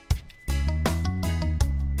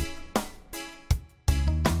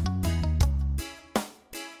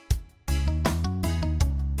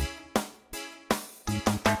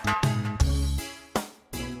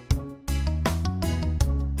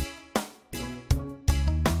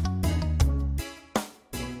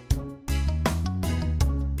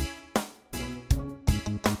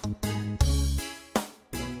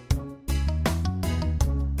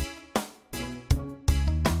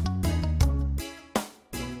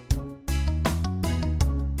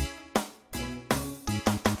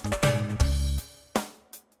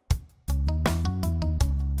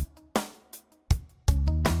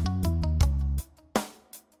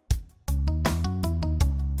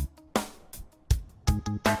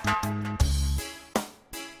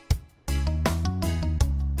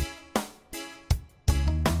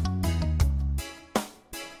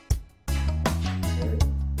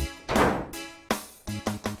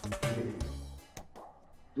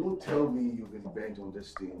 Don't tell me you've been bent on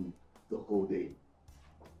this thing the whole day.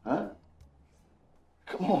 Huh?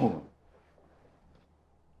 Come on.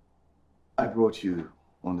 I brought you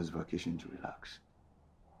on this vacation to relax.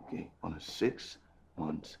 Okay? On a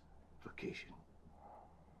 6-month vacation.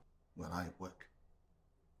 While I work.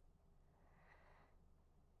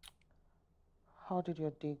 How did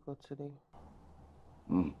your day go today?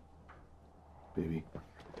 Baby,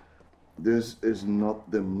 this is not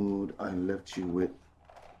the mood I left you with.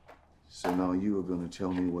 So now you are going to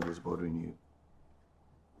tell me what is bothering you.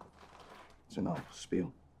 So now,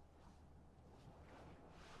 spill.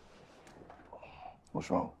 What's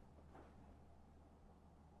wrong?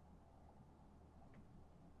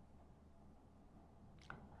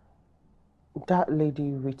 That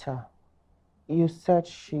lady, Rita, you said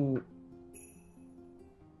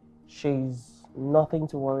she's nothing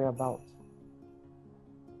to worry about.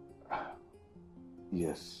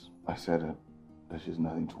 Yes, I said it. That she's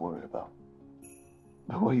nothing to worry about.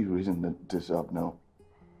 But why are you raising this up now?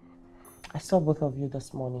 I saw both of you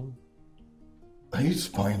this morning. Are you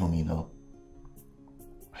spying on me now?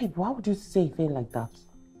 Babe, why would you say a thing like that?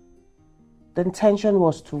 The intention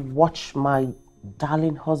was to watch my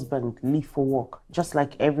darling husband leave for work, just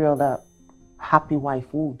like every other happy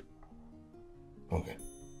wife would. Okay.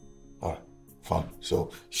 All right. Fine.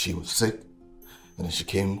 So she was sick, and then she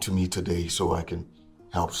came to me today so I can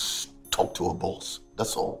help talk to her boss.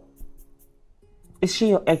 That's all. Is she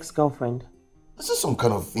your ex-girlfriend? This is some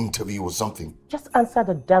kind of interview or something. Just answer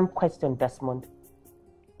the damn question, Desmond.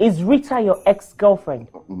 Is Rita your ex-girlfriend?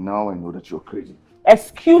 Now I know that you're crazy.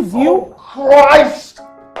 Excuse you? Oh, Christ!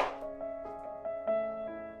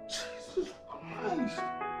 Jesus Christ!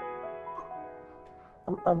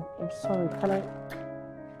 I'm sorry, can I?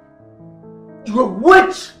 You're a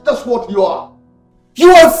witch! That's what you are! You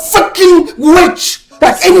are a freaking witch!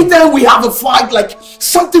 Like anytime we have a fight, like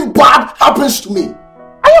something bad happens to me.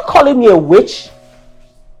 Are you calling me a witch?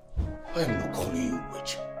 I am not calling you a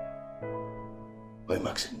witch. I'm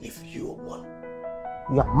asking if you are one.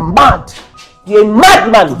 You're mad! You're a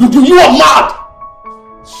madman! You are mad!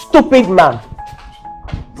 Stupid man!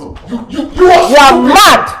 No, you are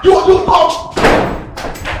mad! You are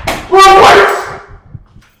wait!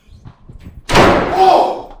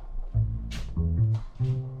 Oh!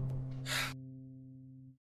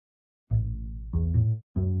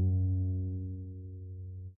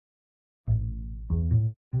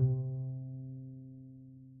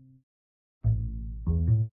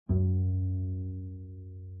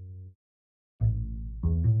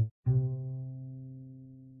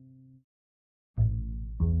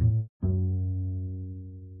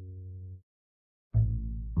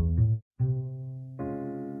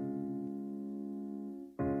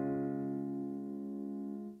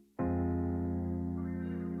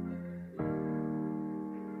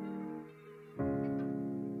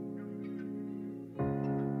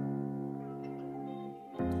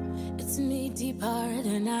 deeper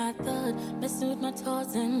than I thought. Messing with my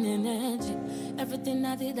thoughts and energy. Everything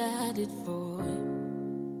I did for you.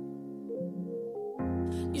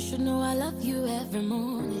 You should know I love you every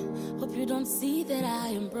morning. Hope you don't see that I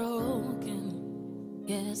am broken.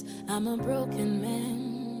 Yes, I'm a broken man.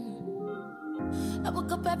 I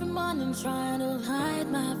wake up every morning trying to hide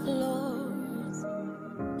my flaws.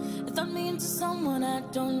 If I'm mean to someone I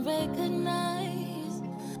don't recognize,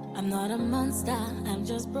 I'm not a monster, I'm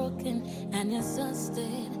just broken and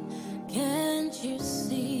exhausted. Can't you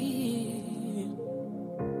see?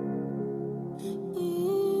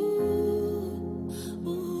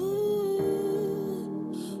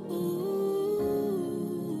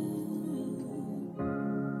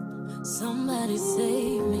 Somebody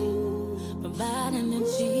save me from bad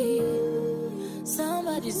energy.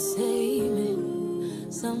 Somebody save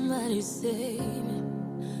me. Somebody save me.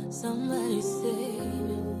 Somebody save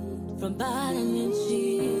me from bad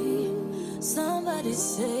energy. Somebody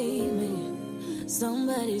save me.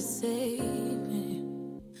 Somebody save me.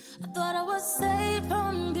 I thought I was safe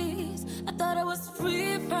from these. I thought I was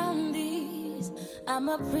free from these. I'm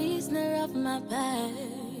a prisoner of my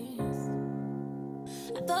past.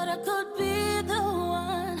 I thought I could be the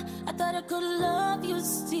one. I thought I could love you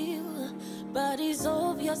still. But it's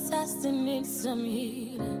obvious I still need some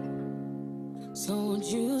healing. So won't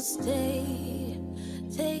you stay?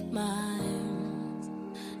 Take my hand,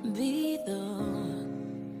 be the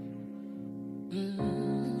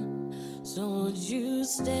one. So won't you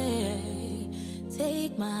stay?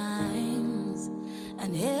 Take my hands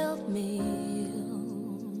and help me heal.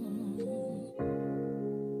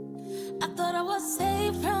 I thought I was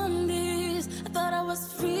safe from this. I thought I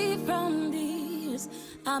was free from this.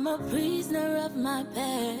 I'm a prisoner of my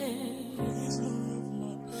past.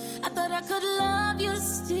 I thought I could love you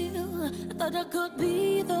still. I thought I could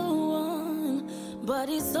be the one. But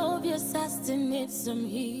it's obvious I still need some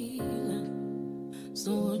healing.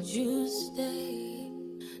 So would you stay?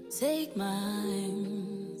 Take my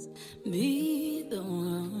hands, be the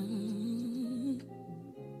one.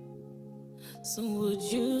 So would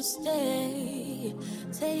you stay?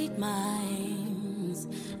 Take my hands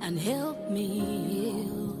and help me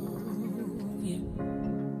heal.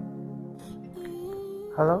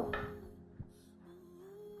 Hello?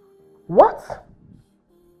 What?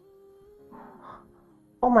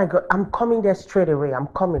 Oh my God, I'm coming there straight away. I'm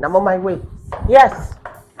coming. I'm on my way. Yes.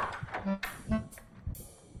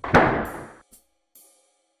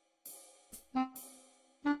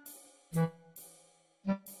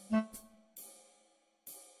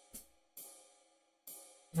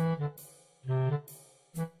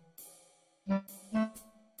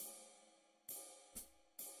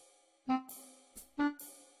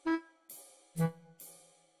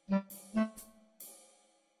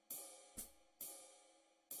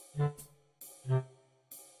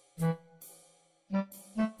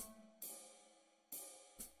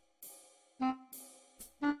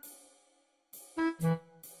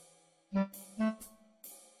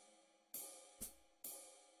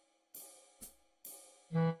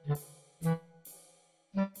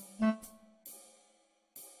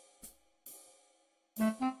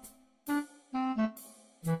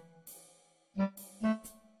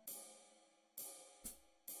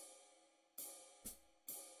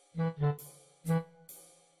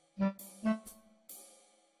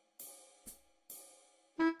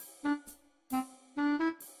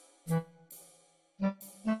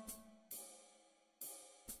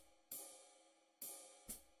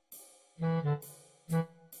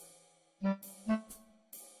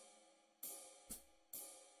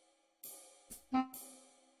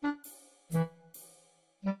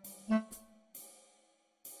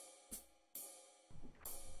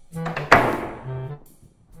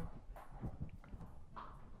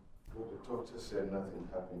 Doctor said nothing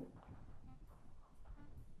happened.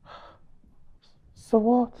 So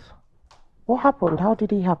what? What happened? How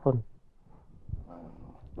did it happen? I don't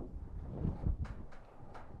know.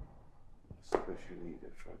 Especially the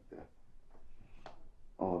fact that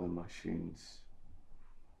all the machines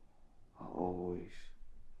are always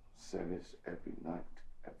serviced every night,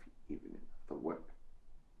 every evening after work.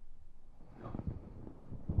 You know?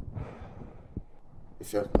 It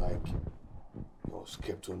felt like it was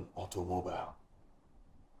kept on automobile.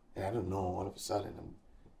 And I don't know, all of a sudden I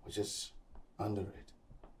was just under it.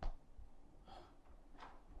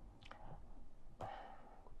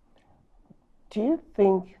 Do you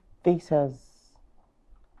think this has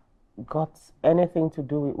got anything to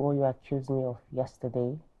do with what you accused me of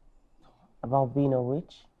yesterday? About being a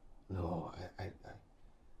witch? No, I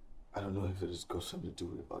don't know if it has got something to do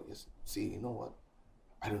with it. But yes, see, you know what?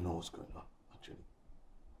 I don't know what's going on, actually.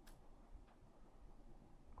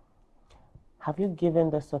 Have you given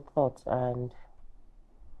this a thought? And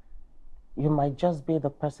you might just be the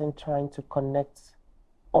person trying to connect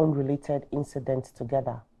unrelated incidents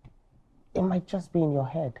together. It might just be in your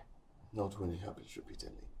head. Not when it happens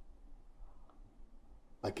repeatedly.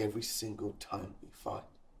 Like every single time we fight.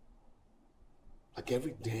 Like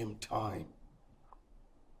every damn time.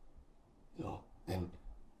 You know, and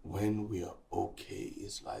when we are okay,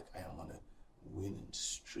 it's like I am on a winning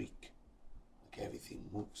streak. Like everything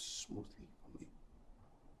moves smoothly for me.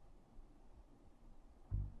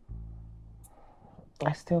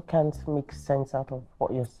 I still can't make sense out of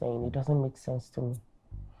what you're saying. It doesn't make sense to me.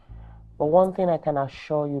 But one thing I can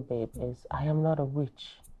assure you, babe, is I am not a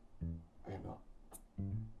witch. I know.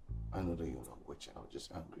 I know that you're not a witch, and I was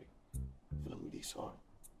just angry. I feel really sorry.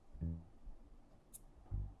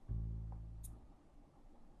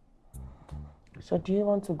 So do you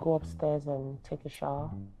want to go upstairs and take a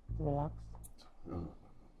shower? Relax? No.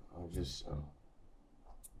 I'll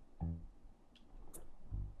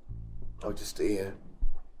just stay here.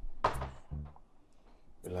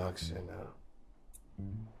 Relax and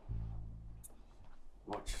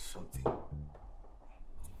watch something.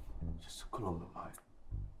 Just to calm my mind.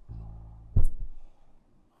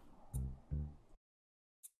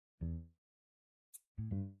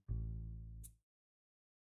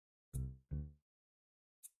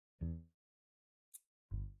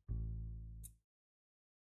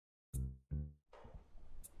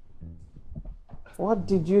 What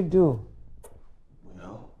did you do?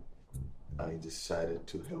 Well, I decided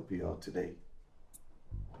to help you out today.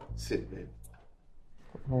 Sit, babe.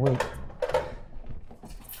 Wait.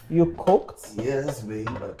 You cooked? Yes, babe,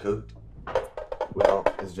 I cooked. Well,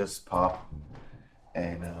 it's just pop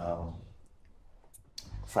and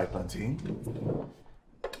fried plantain.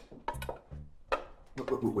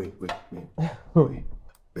 Wait. Wait,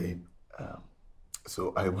 babe.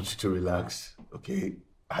 So I want you to relax, okay?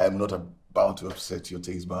 I am not about to upset your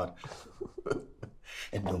taste bud.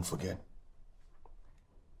 And don't forget,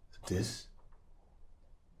 this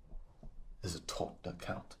is a thought that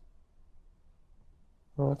counts.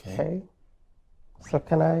 Okay. So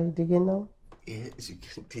can I dig in now? Yes, you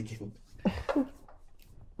can dig in.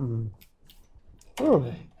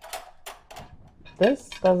 This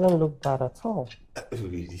doesn't look bad at all.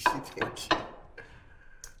 Really, thank you.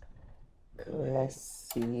 Let's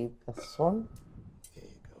see this one. There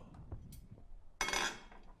you go.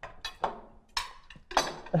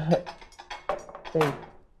 Babe,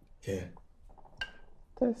 Yeah.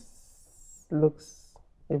 this looks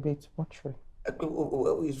a bit watery. I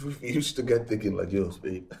always refuse to get thinking like yours,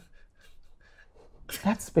 babe.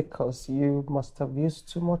 That's because you must have used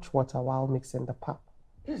too much water while mixing the pap.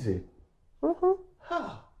 Is it? Mm-hmm.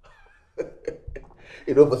 How?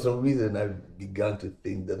 You know, for some reason, I began to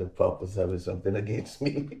think that the pop was having something against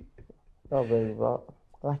me. Oh, very well.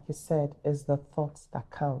 Like you said, it's the thoughts that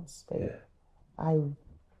counts, babe. Yeah. I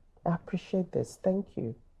appreciate this. Thank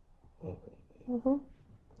you. Okay. Mm-hmm.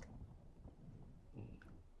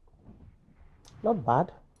 Not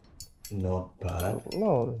bad. Not bad.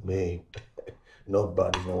 No. Babe, not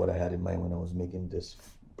bad is not what I had in mind when I was making this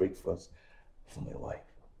breakfast for my wife.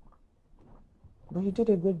 But you did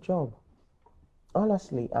a good job.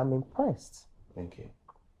 Honestly, I'm impressed. Thank you.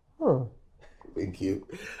 Thank you.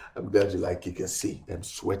 I'm glad you like it. You can see I'm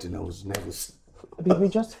sweating. I was nervous. Did we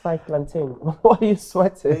just fry plantain? Why are you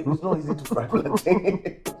sweating? Babe, it's not easy to fry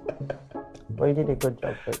plantain. But you did a good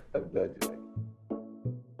job, babe. I'm glad you like it.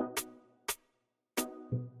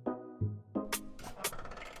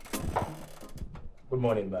 Good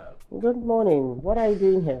morning, ma'am. Good morning. What are you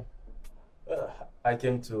doing here? I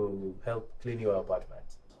came to help clean your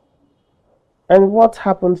apartment. And what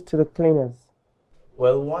happened to the cleaners?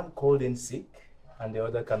 Well, one called in sick and the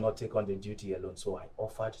other cannot take on the duty alone, so I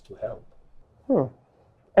offered to help.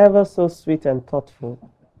 Ever so sweet and thoughtful.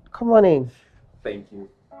 Come on in. Thank you.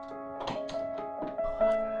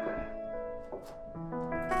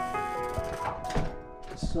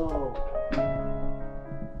 So,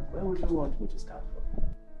 where would you want me to start from?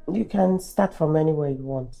 You can start from anywhere you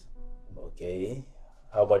want. Okay.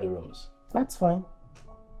 How about the rooms? That's fine.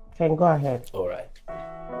 Can go ahead. All right.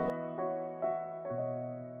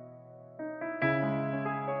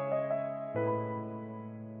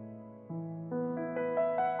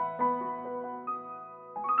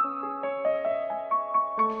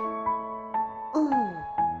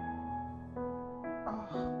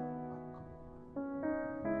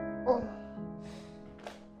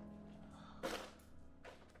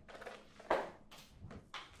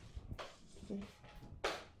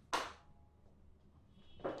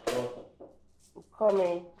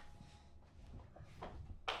 Coming.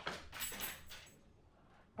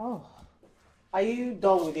 Oh, Are you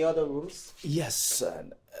done with the other rooms? Yes,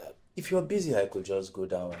 and if you're busy, I could just go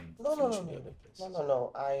down and finish the other place.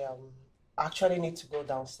 No. I actually need to go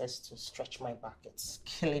downstairs to stretch my back. It's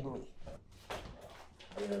killing me.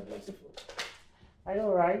 Yeah, beautiful. I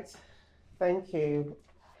know, right? Thank you.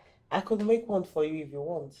 I could make one for you if you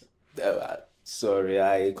want. Sorry,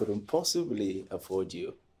 I couldn't possibly afford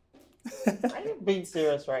you. Are you being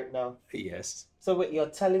serious right now? Yes. So wait, you're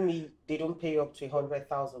telling me they don't pay you up to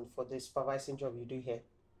 100,000 for the supervising job you do here?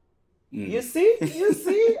 You see?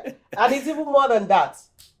 And it's even more than that.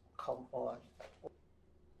 Come on.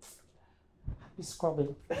 Happy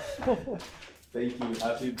scrubbing. Thank you.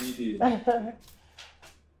 Happy birthday.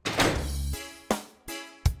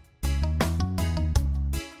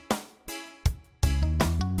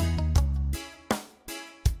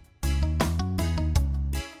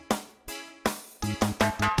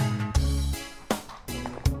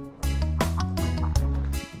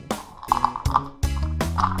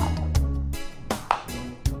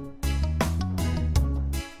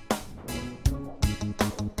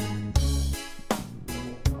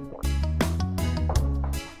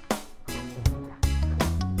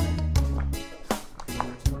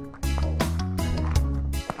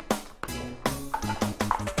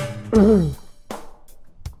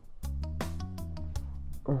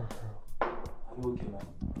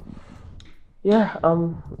 Yeah,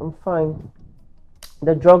 I'm fine.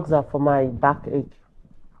 The drugs are for my backache.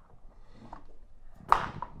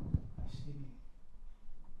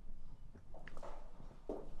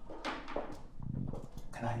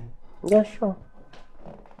 Can I? Yeah, sure.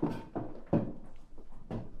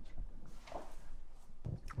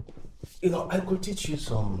 You know, I could teach you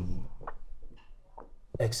some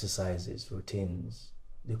exercises, routines.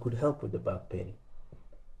 They could help with the back pain.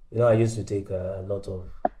 You know, I used to take a lot of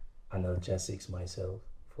analgesics myself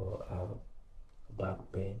for back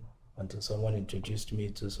pain until someone introduced me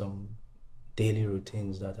to some daily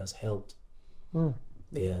routines that has helped.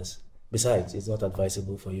 Yes. Besides, it's not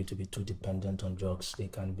advisable for you to be too dependent on drugs. They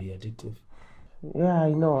can be addictive. Yeah,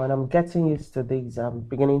 I know, and I'm getting used to these. I'm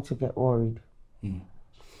beginning to get worried.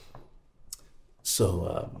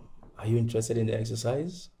 So, are you interested in the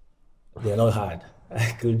exercise? They're not hard.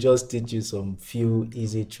 I could just teach you some few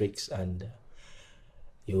easy tricks and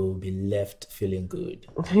you'll be left feeling good.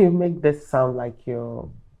 You make this sound like you're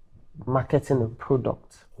marketing a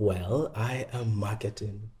product. Well, I am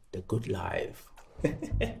marketing the good life.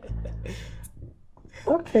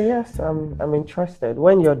 Okay, yes, I'm interested.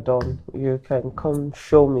 When you're done, you can come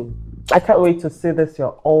show me. I can't wait to see this,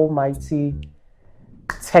 your almighty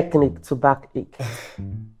technique to backache.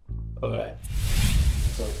 All right.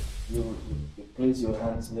 So you place your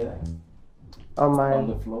hands here On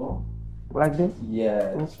the floor. Like this?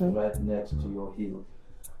 Yeah, Okay. right next to your heel.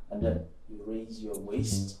 And then you raise your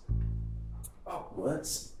waist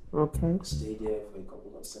upwards. Okay. Stay there for a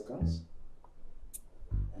couple of seconds.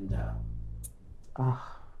 And down.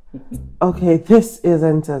 Okay, this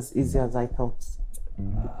isn't as easy as I thought.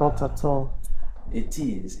 Not at all. It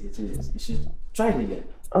is. You should try it again.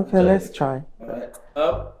 Okay, let's try. All right.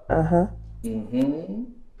 Up.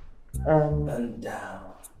 And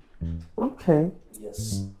down. Okay.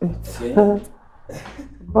 Yes. Okay.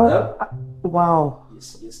 But wow.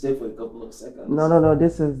 You stay for a couple of seconds. No,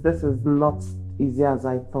 this is not easy as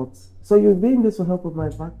I thought. So you're doing this to help with my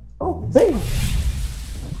back? Oh, babe.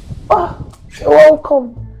 You're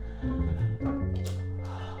welcome.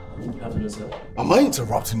 Am I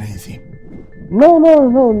interrupting anything? No,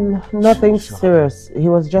 nothing serious. He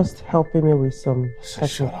was just helping me with some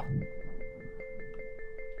session. Shut up.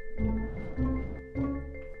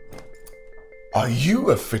 Are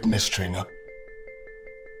you a fitness trainer?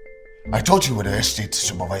 I thought you were the estate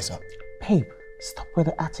supervisor. Babe, stop with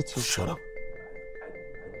the attitude. Shut up.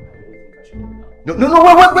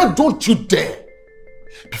 No, wait, don't you dare.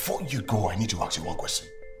 Before you go, I need to ask you one question.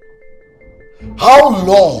 How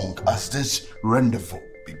long has this rendezvous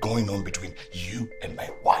been going on between you and my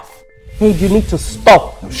wife? Babe, you need to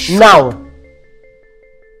stop Shut now. up.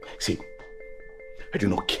 See, I do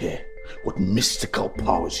not care what mystical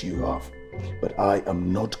powers you have, but I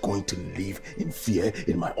am not going to live in fear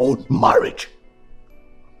in my own marriage.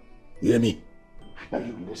 You hear me? Now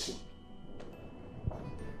you listen.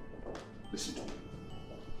 Listen to me.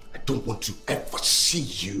 I don't want to ever see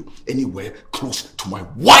you anywhere close to my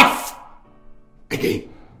wife again.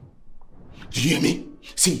 Do you hear me?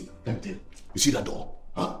 See, let me tell you. You see that door?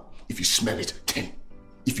 Huh? If you smell it, 10.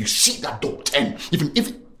 If you see that door, 10. Even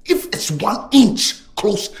if it's 1 inch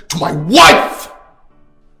close to my wife.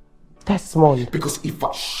 Desmond. Because if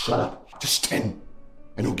I shut up, just 10,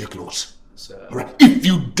 and don't get close. sir. Alright? If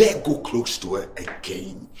you dare go close to her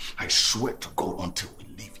again, I swear to God, until we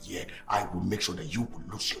leave here, I will make sure that you will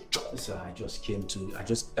lose your job. Sir, I just came to... I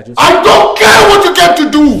don't care what you came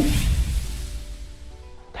to do!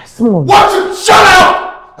 Desmond. What? Shut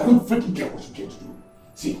up! I don't freaking care what you came to do.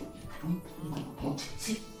 See, I don't want to.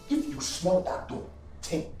 See, if you smell that door,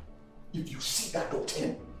 10. If you see that door,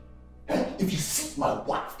 10. If you see my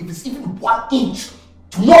wife, if it's even 1 inch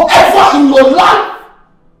to no effort in your life,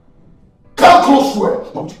 come close to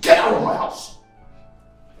her. Don't you get out of my house.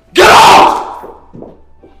 Get out!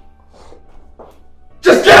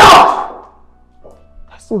 Just get out!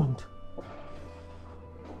 Desmond.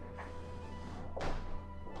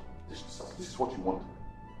 This is what you want.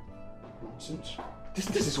 Nonsense.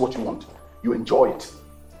 This is what you want. You enjoy it.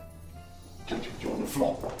 You're on the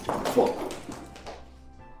floor. You're on the floor.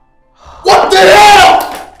 What the hell?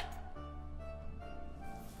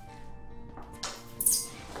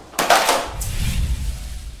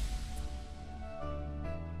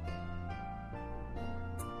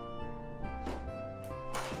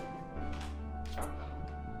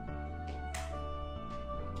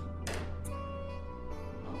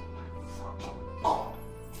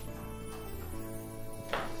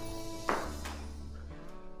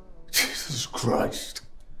 Jesus Christ.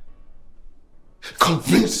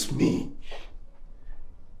 Convince me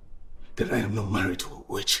that I am not married to a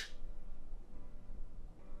witch.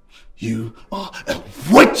 You are a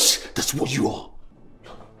witch! That's what you are.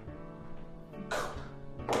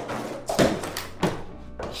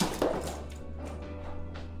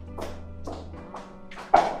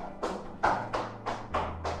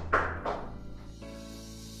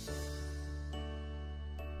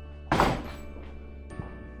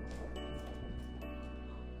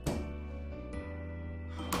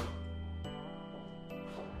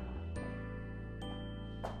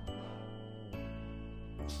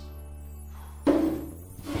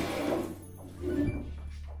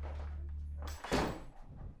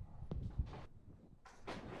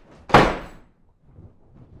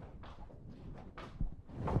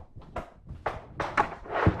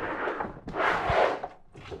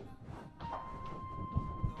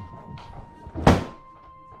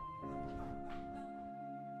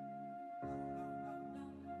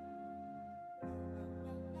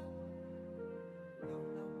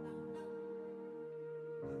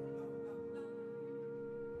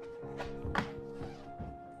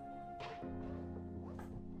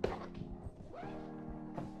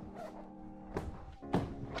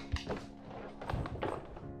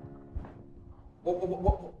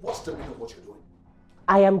 What's the meaning of what you're doing?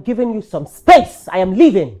 I am giving you some space. I am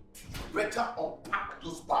leaving. Better unpack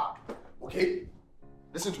those bags, okay?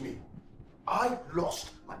 Listen to me. I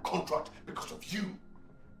lost my contract because of you.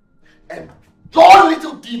 And your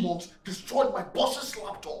little demons destroyed my boss's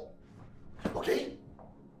laptop. Okay?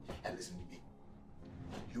 And listen to me.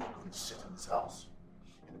 You're going to sit in this house,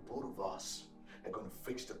 and the both of us are going to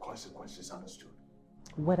face the consequences, understood?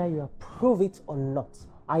 Whether you approve it or not,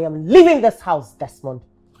 I am leaving this house, Desmond.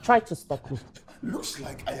 Try to stop me. Looks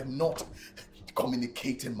like I am not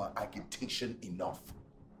communicating my agitation enough.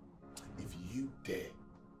 If you dare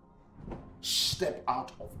step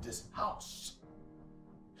out of this house,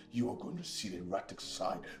 you are going to see the erratic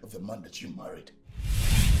side of the man that you married.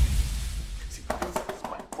 See, this is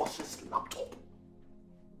my boss's laptop.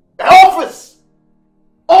 The office!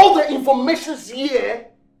 All the information here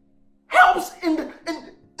helps in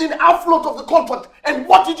the outflow of the contract. And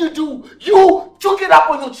what did you do? You took it up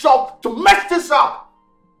on yourself to mess this up.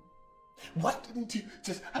 Why didn't you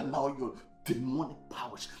just allow your demonic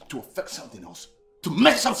powers to affect something else? To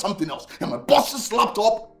mess up something else? And my boss's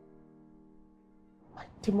laptop? My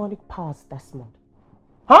demonic powers, Desmond.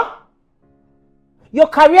 Huh? Your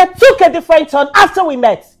career took a different turn after we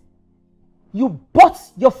met. You bought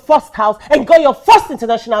your first house and got your first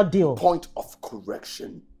international deal. Point of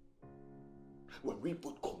correction. When we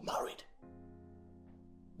both got married,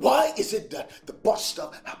 why is it that the boss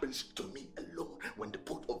stuff happens to me alone when the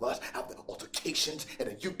both of us have the altercations and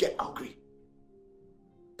then you get angry?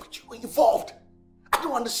 But you were involved. I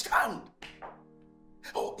don't understand.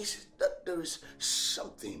 Or is it that there is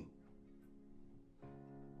something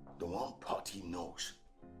the one party knows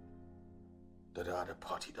that the other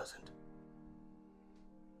party doesn't?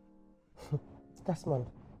 Desmond,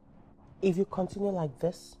 if you continue like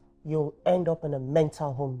this, you'll end up in a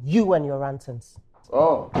mental home, you and your rantings.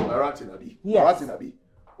 Oh, my ranting, Abi. Yes. My ranting, Abi.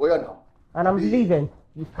 Where are you now? And I'm leaving.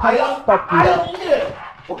 You can't stop me. I am here.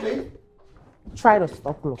 Okay? Try to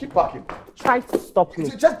stop me. Keep packing. Try to stop me.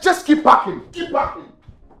 Just keep packing. Keep packing.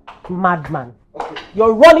 Madman. Okay.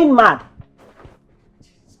 You're running mad.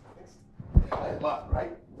 I am mad,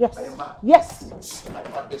 right? Yes. I am mad. Yes. See my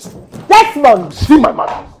madness. Desmond! See my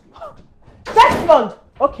madness. Desmond!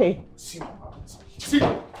 Okay. See my madness. See,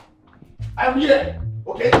 I am here,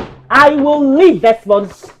 okay? I will leave,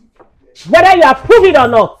 Desmond. Whether you approve it or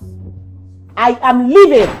not, I am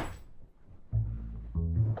leaving.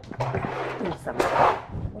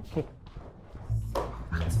 Okay.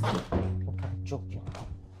 I'm joking.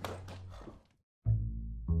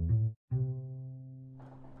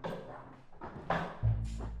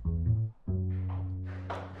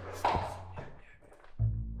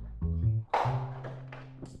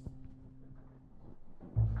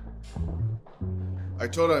 I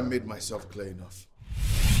thought I made myself clear enough.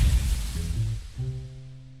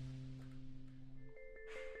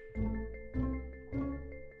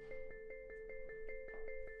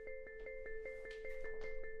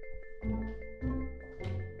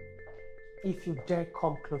 If you dare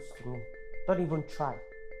come close to me, don't even try.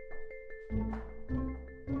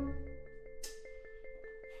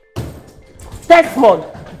 Desmond!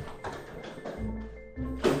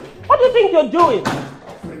 What do you think you're doing?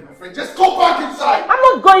 My friend, just go back inside! I'm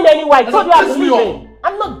not going anywhere. I told you I'm piss me leaving.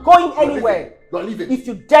 I'm not going anywhere. You're leaving. If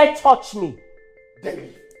you dare touch me. Then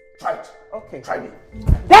leave. Try it. Okay. Try me.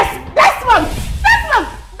 Desmond! Desmond!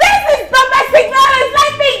 This is domestic violence!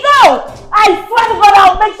 Let me go! I swear to God,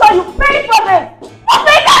 I'll make sure you pay for this! Put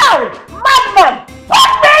me down! Madman!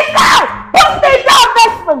 Put me down! Put me down,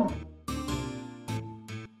 Desmond!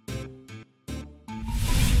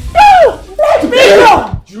 No! Let me go!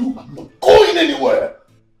 You are not going anywhere!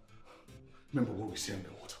 Remember what we say in the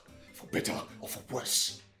water. For better or for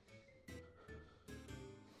worse.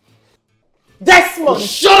 Desmond! Oh,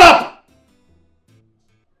 shut up!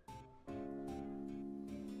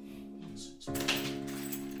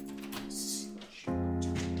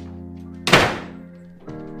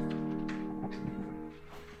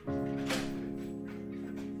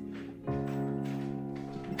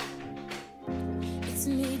 It's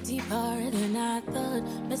me deeper than I thought,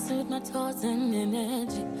 messing with my thoughts and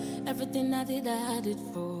energy. Everything I did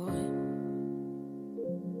for you.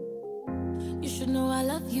 You should know I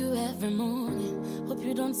love you every morning. Hope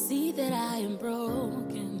you don't see that I am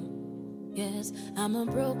broken. Yes, I'm a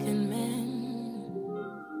broken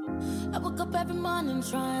man. I wake up every morning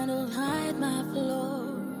trying to hide my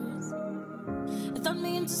flaws. It turned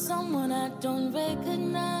me into someone I don't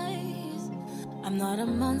recognize. I'm not a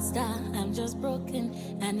monster, I'm just broken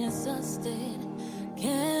and exhausted.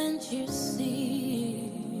 Can't you see?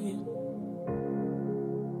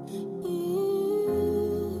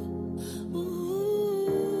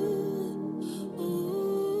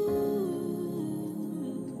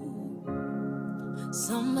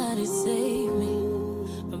 Somebody save me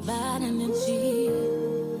from bad energy.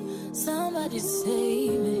 Somebody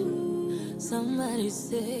save me. Somebody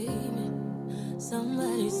save me.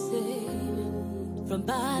 Somebody save me from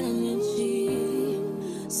bad energy.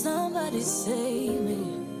 Somebody save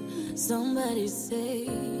me. Somebody save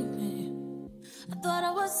me. I thought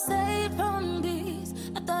I was safe from these.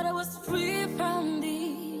 I thought I was free from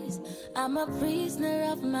these. I'm a prisoner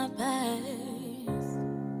of my past.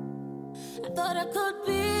 I thought I could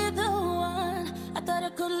be the one. I thought I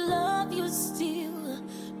could love you still.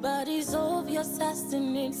 But it's obvious I still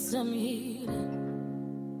need some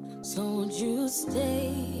healing. So would you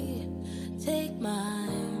stay? Take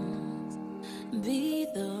mine. Be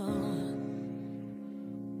the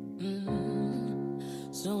one.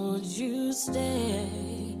 So would you stay?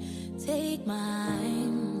 Take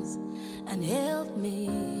mine and help me.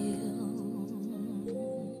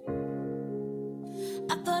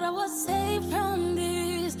 I thought I was safe from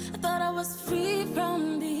this. I thought I was free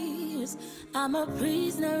from this. I'm a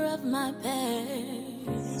prisoner of my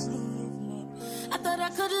past. I thought I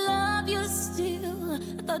could love you still.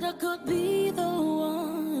 I thought I could be the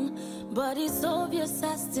one. But it's obvious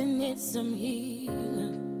I still need some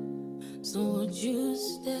healing. So would you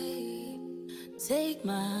stay? Take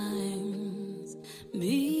mine.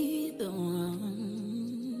 Be the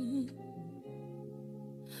one.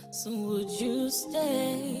 So would you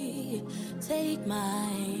stay, take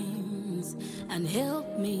mine, and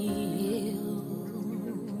help me heal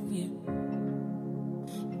you?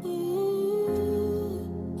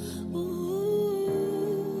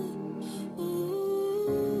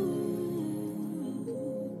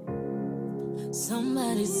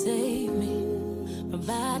 Somebody save me from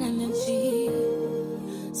bad energy.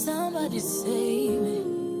 Somebody save me.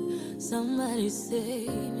 Somebody save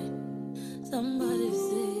me. Somebody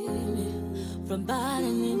save me from bad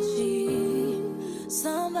energy.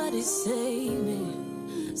 Somebody save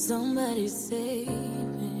me. Somebody save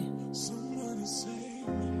me. Somebody save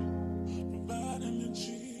me from bad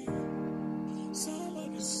energy.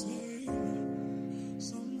 Somebody save me.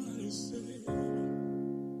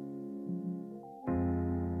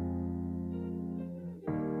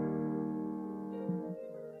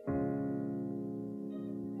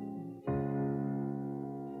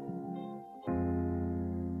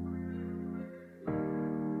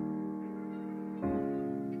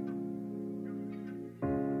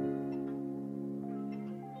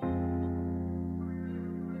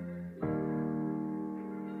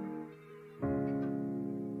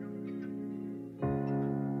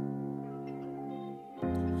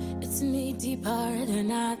 hits me deeper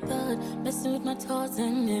than I thought. Messing with my thoughts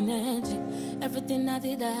and energy. Everything I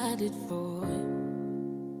did for you.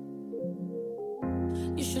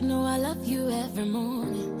 You should know I love you every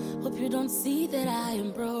morning. Hope you don't see that I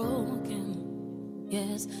am broken.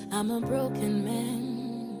 Yes, I'm a broken man.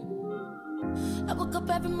 I wake up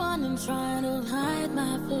every morning trying to hide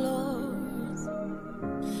my flaws.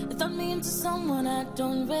 It turned me into someone I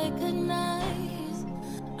don't recognize.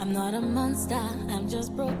 I'm not a monster, I'm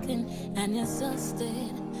just broken and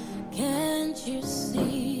exhausted. Can't you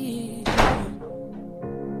see?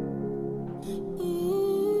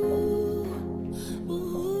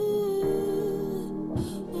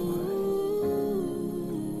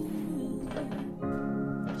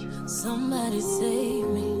 Somebody save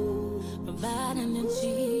me from bad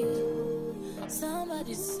energy.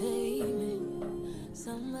 Somebody save me.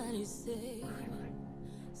 Somebody save me.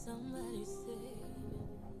 Somebody save me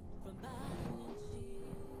from bad energy.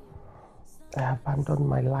 I abandoned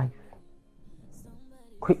my life,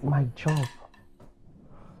 quit my job,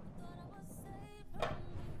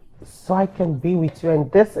 so I can be with you,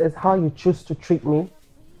 and this is how you choose to treat me?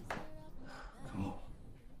 Come on.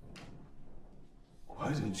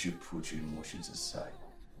 Why don't you put your emotions aside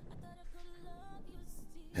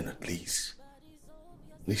and at least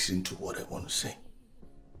listen to what I want to say?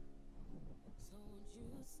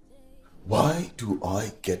 Why do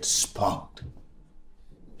I get spanked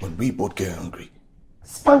when we both get angry?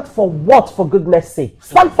 Spanked for what, for goodness sake?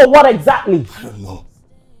 Spanked for what exactly? I don't know.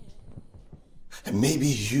 And maybe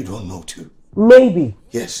you don't know too. Maybe.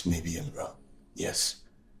 Yes, maybe I'm wrong. Yes.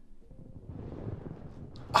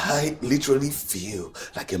 I literally feel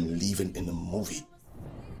like I'm living in a movie.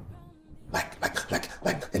 Like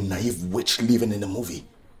a naive witch living in a movie.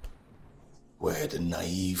 Where the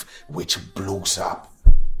naive witch blows up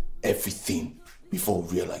everything before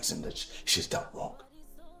realizing that she's done wrong.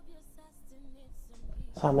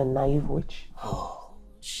 So I'm a naive witch? Oh,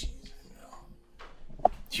 jeez.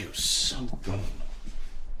 You're something.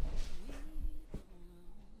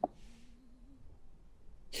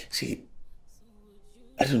 See,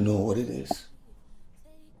 I don't know what it is,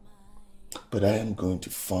 but I am going to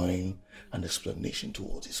find an explanation to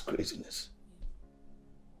all this craziness.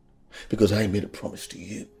 Because I made a promise to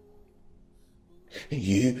you, and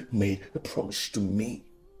you made a promise to me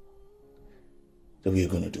that we are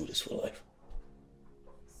going to do this for life.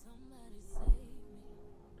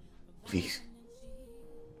 Please,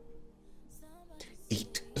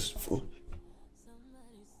 eat this food.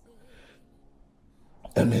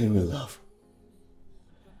 I made it with love.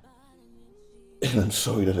 And I'm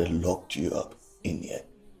sorry that I locked you up in here.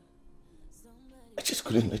 I just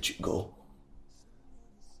couldn't let you go.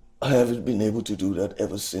 I haven't been able to do that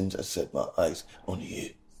ever since I set my eyes on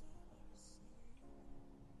you.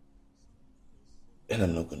 And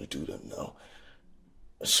I'm not going to do that now,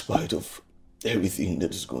 in spite of everything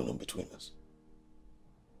that is going on between us.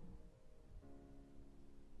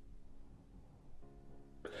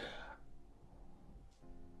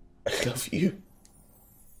 I love you.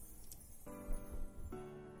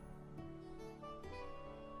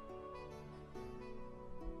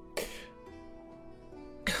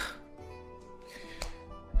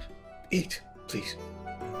 Eat, please.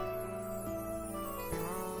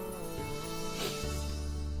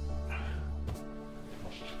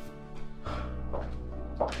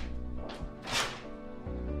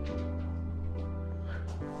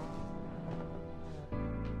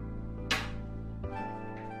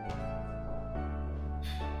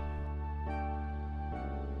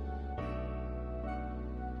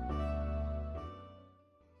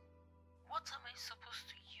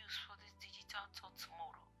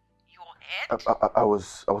 I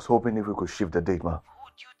was hoping if we could shift the date, ma. Who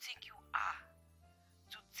do you think you are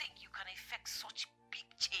to think you can effect such big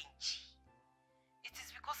change? It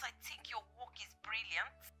is because I think your work is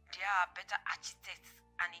brilliant. There are better architects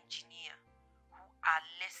and engineers who are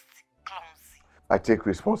less clumsy. I take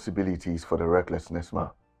responsibilities for the recklessness,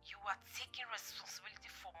 ma. You are taking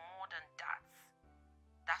responsibility for more than that.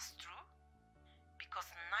 That's true. Because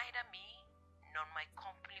neither me nor my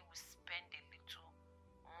company will spend a little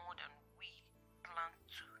more than we plan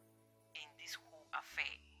to in this whole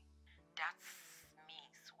affair. That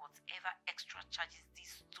means whatever extra charges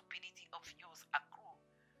this stupidity of yours accrue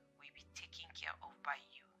will be taken care of by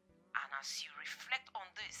you. And as you reflect on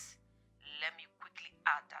this, let me quickly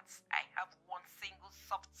add that I have one single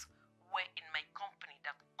software in my company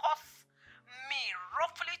that costs me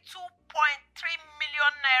roughly 2.3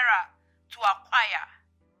 million naira to acquire.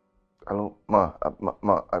 Hello, ma.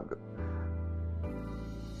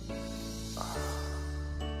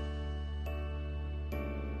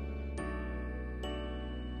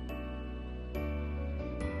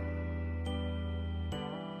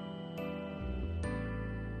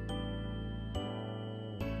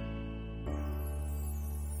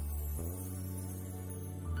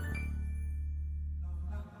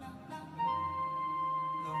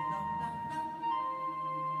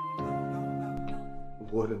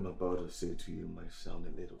 What I'm about to say to you might sound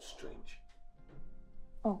a little strange.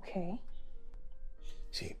 Okay.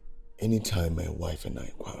 See, anytime my wife and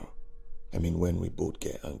I quarrel, I mean when we both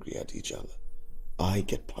get angry at each other, I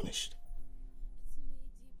get punished.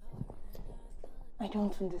 I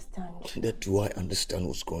don't understand. Neither do I understand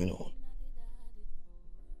what's going on.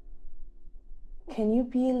 Can you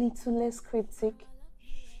be a little less cryptic?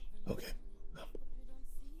 Okay.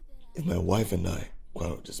 If my wife and I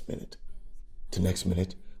quarrel this minute, the next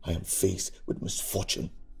minute I am faced with misfortune.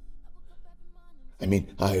 I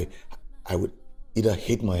mean, I would either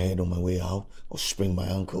hit my head on my way out, or sprain my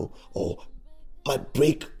ankle, or my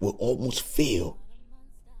brake will almost fail.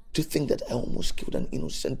 To think that I almost killed an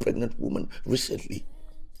innocent pregnant woman recently.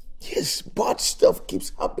 Yes, bad stuff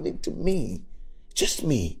keeps happening to me. Just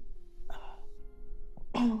me.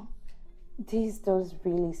 This does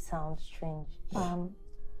really sound strange.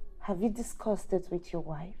 Have you discussed it with your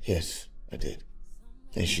wife? Yes, I did.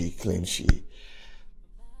 And she claims she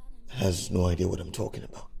has no idea what I'm talking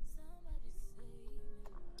about.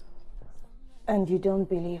 And you don't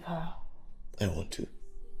believe her? I want to.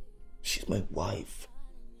 She's my wife.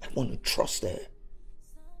 I want to trust her.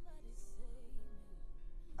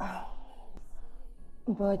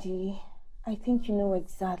 Buddy, I think you know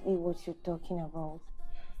exactly what you're talking about.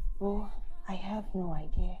 Well, I have no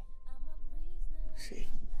idea. See,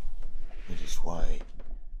 this is why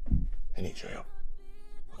I need your help.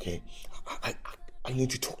 Okay? I need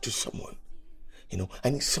to talk to someone. You know, I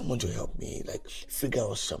need someone to help me, like, figure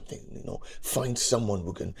out something, you know, find someone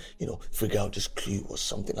who can, you know, figure out this clue or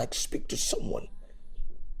something, like, speak to someone.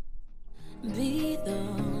 Be the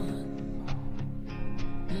one.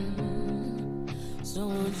 So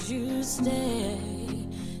would you stay,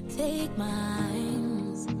 take my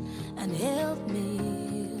hands and help me?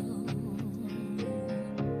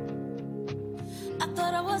 I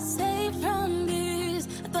thought I was safe from this,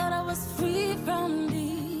 I thought I was free from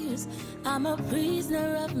this. I'm a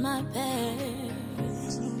prisoner of my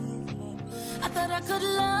past. I thought I could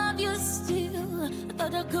love you still, I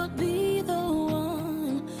thought I could be the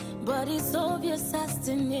one, but it's obvious I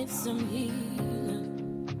still need some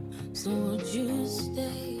healing. So would you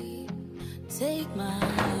stay, take my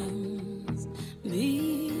hands,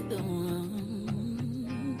 be the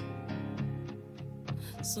one?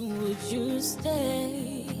 So would you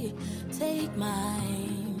stay, take my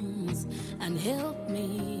hands and help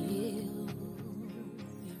me?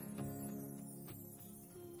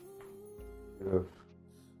 Yes.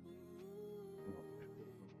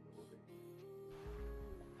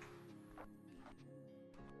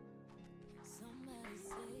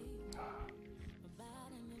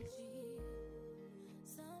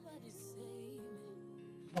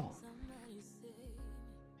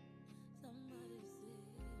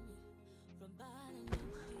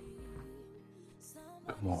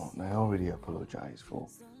 Come on, I already apologized for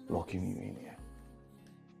locking you in here.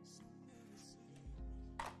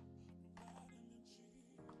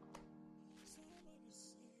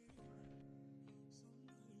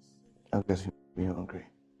 I guess you're hungry.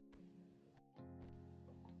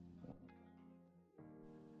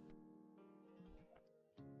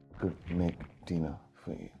 Could make dinner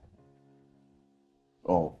for you.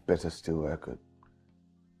 Or better still, I could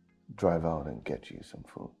drive out and get you some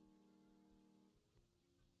food.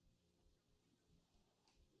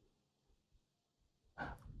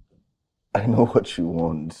 I know what you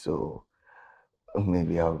want, so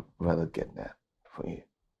maybe I'd rather get that for you.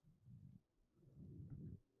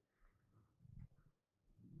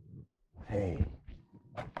 Hey.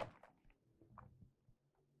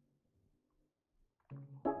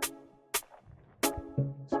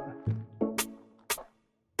 Sorry.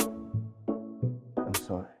 I'm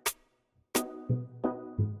sorry.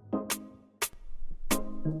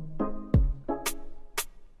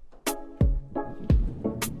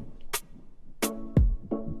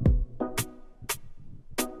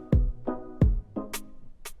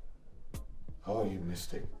 How are you,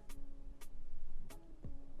 Mystic?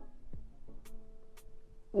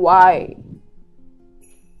 Why?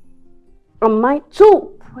 Am I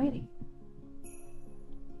too pretty?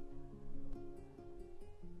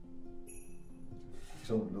 You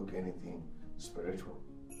don't look anything spiritual.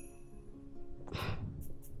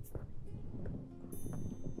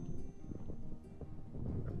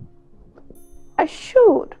 I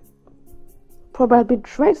should probably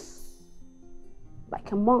dress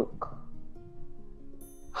like a monk,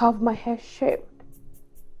 have my hair shaved.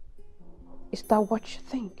 Is that what you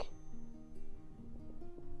think?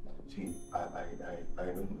 See, I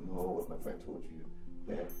don't know what my friend told you,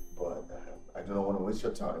 yeah, but I don't want to waste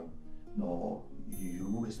your time. No,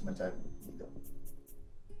 you waste my time either.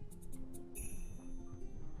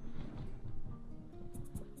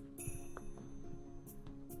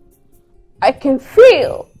 I can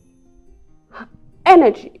feel her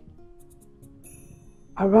energy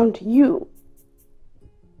around you.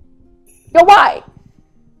 Your wife.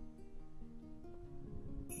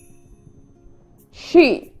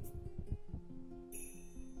 She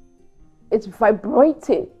is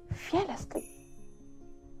vibrating fearlessly.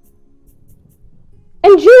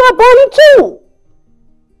 And you are burning too.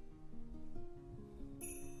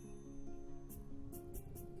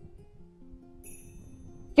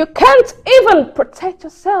 You can't even protect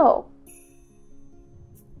yourself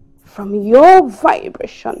from your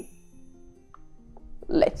vibration,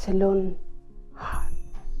 let alone her.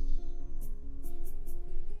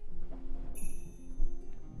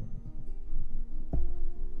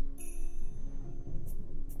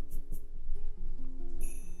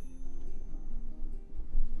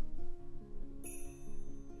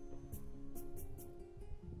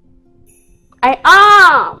 I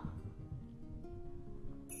am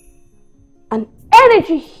an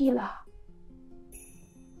energy healer.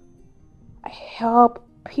 I help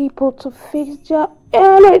people to fix their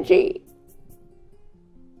energy.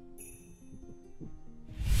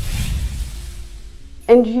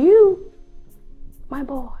 And you, my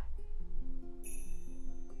boy,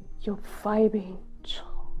 you're vibing too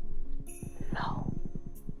low.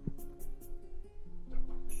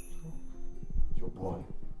 Your boy.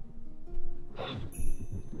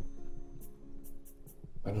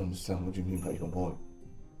 I don't understand what you mean by your boy.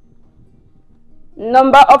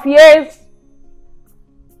 Number of years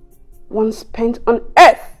one spent on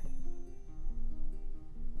earth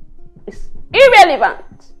is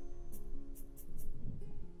irrelevant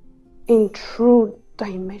in true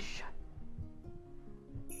dimension.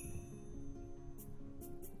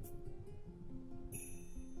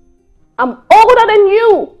 I'm older than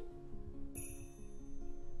you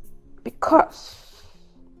because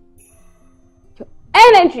your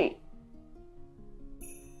energy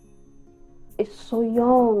is so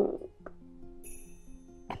young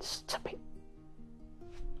and stupid.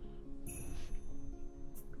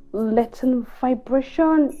 Letting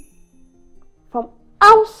vibration from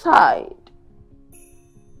outside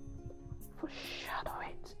foreshadow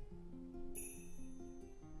it.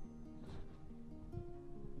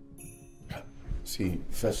 See,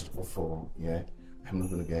 first of all, yeah, I'm not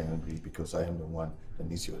gonna get angry because I am the one that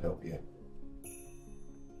needs your help, yeah.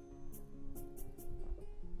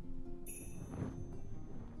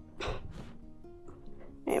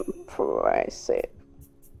 Impressive.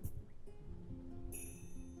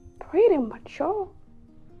 Pretty mature.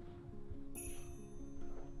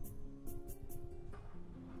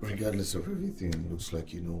 Regardless of everything, it looks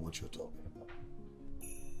like you know what you're talking about.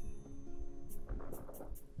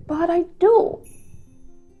 But I do.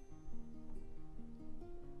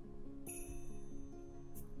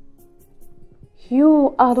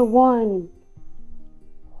 You are the one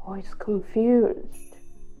who is confused.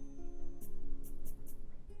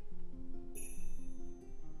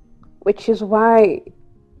 Which is why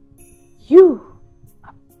you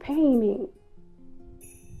are painting,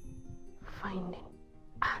 finding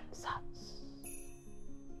answers.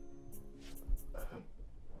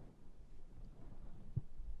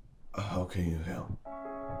 How can you help?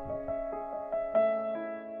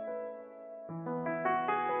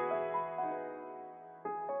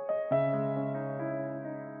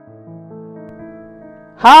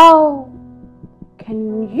 How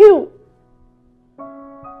can you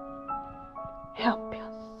help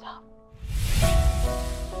yourself?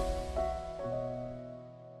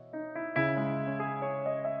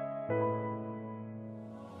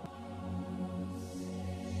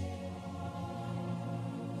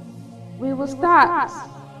 We will start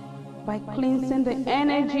by cleansing the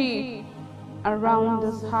energy around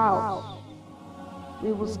this house.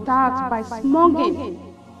 We will start by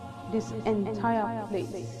smogging this entire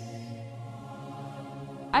place.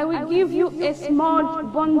 I will give you a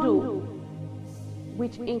smudge bundle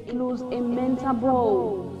which includes a mental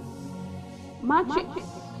bowl, matches,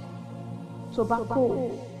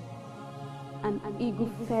 tobacco, an eagle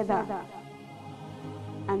feather,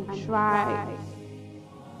 and dry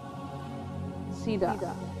cedar.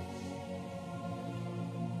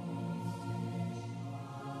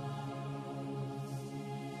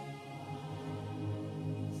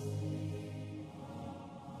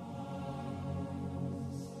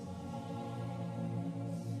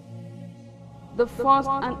 The first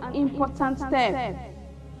and important step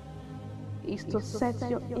is to set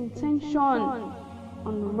your intention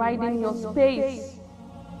on ridding your space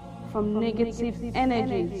from negative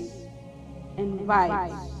energies and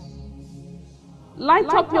vibes.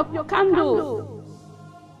 Light up your candle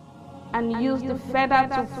and use the feather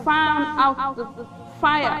to fan out the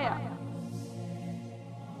fire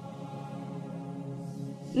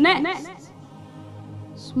Next,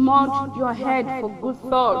 smudge your head for good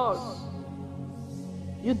thoughts.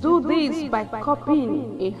 You do this by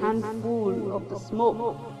cupping a handful of the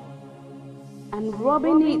smoke and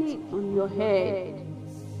rubbing it on your head.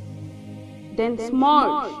 Then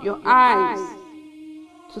smudge your eyes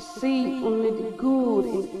to see only the good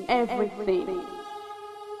in everything.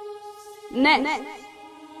 Next,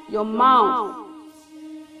 your mouth,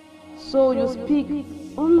 so you speak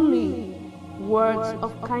only words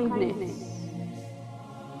of kindness.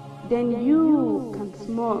 Then you can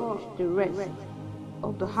smudge the rest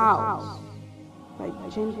of the house by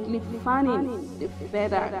gently fanning the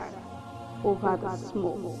feathers over the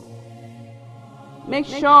smoke. Make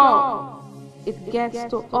sure it gets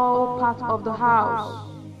to all parts of the house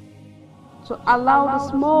to allow the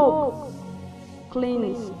smoke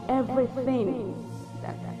cleanse everything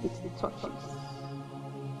that it touches.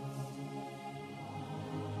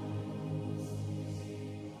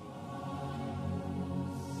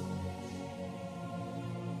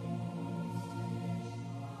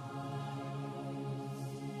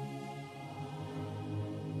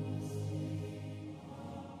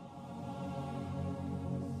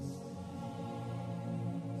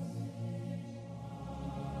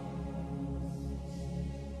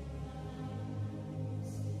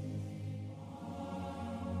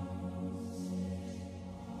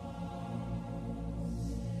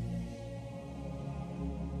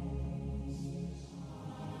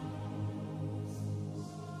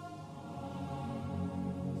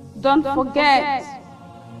 Don't forget,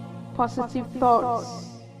 positive thoughts,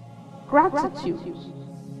 gratitude,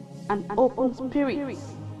 and open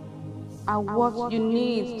spirits are what you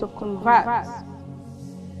need to convert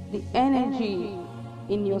the energy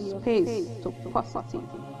in your space to positive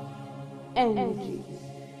energy.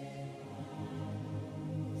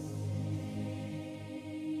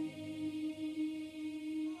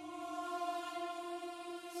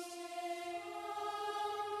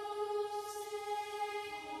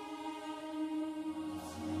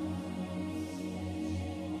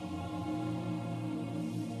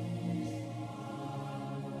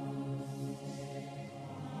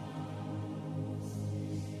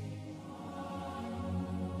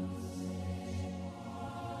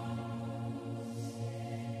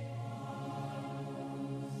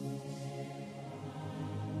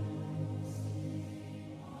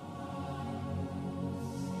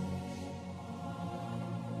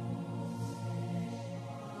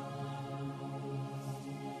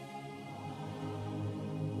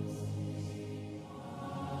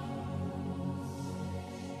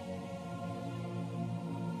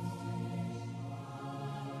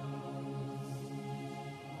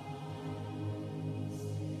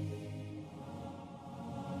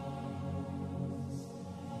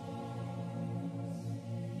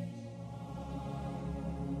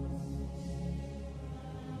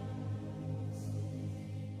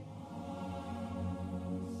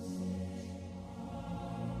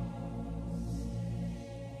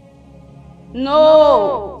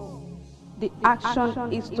 No, the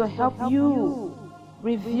action is to help you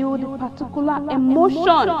review the particular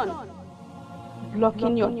emotion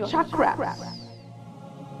blocking your chakras.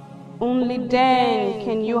 Only then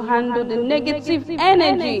can you handle the negative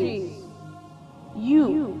energy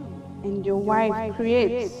you and your wife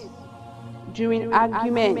create during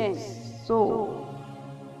arguments, so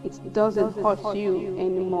it doesn't hurt you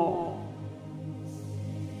anymore.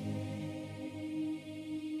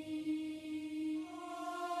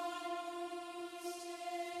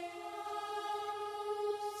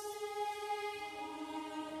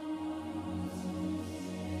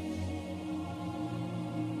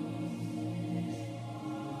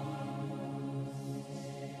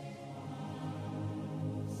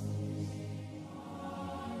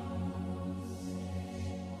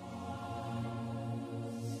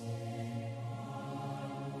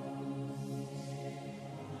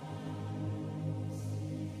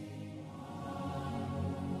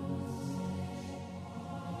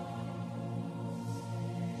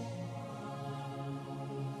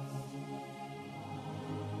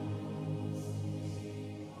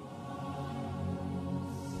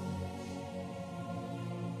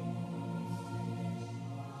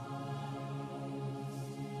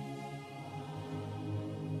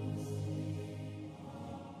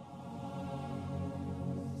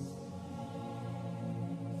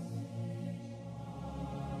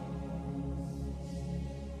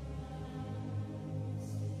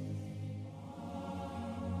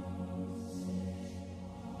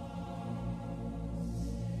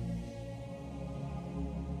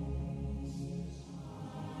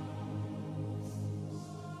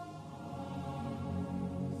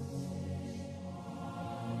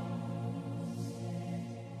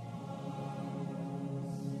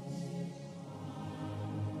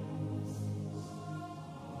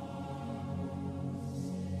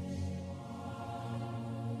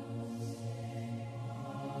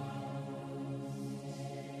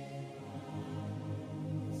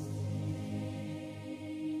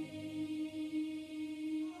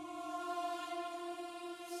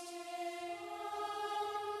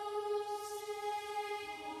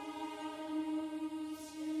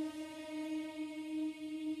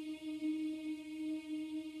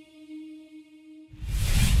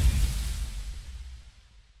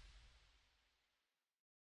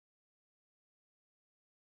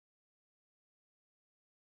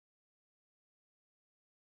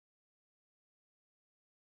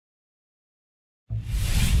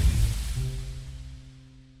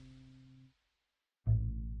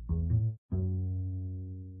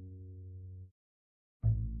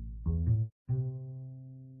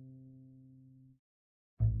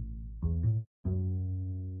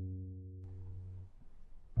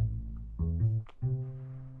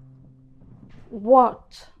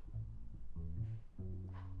 What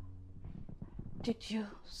did you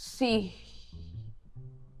see?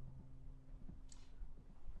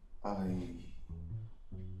 I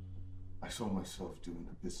saw myself doing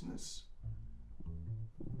the business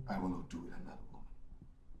I will not do with another woman.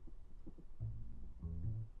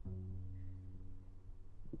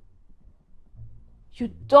 You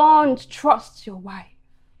don't trust your wife.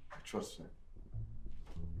 I trust her.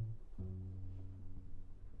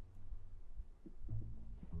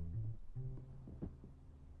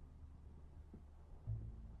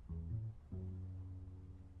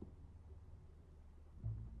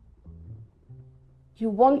 You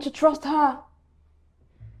want to trust her.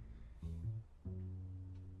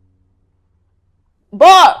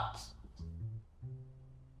 But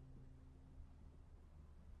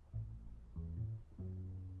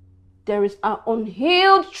there is an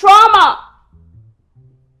unhealed trauma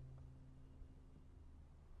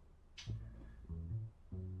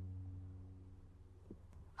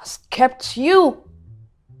has kept you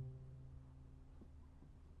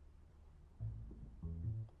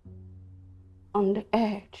on the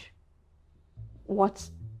edge. What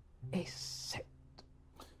is it?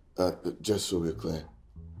 Just so we're clear,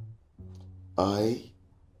 I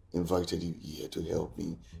invited you here to help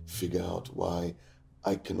me figure out why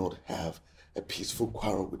I cannot have a peaceful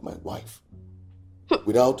quarrel with my wife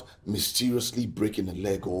without mysteriously breaking a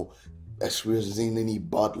leg or experiencing any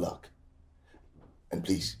bad luck. And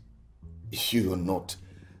please, you are not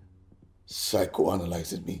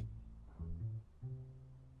psychoanalyzing me.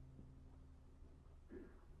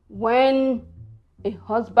 When a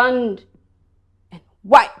husband and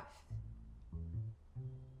wife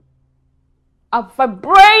are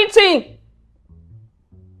vibrating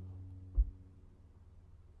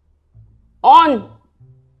on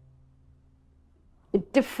a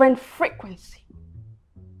different frequency,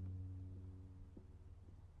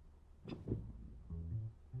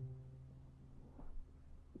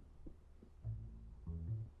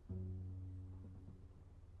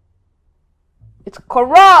 it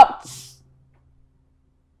corrupts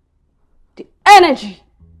the energy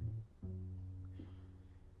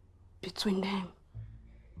between them.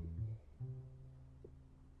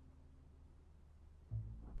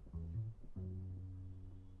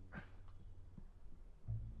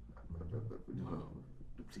 No,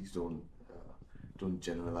 please don't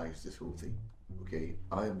generalize this whole thing, okay?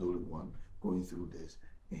 I am the only one going through this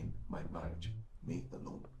in my marriage. Me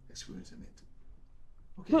alone experiencing it,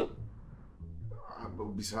 okay?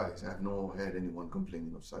 But besides, I have not heard anyone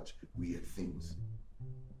complaining of such weird things.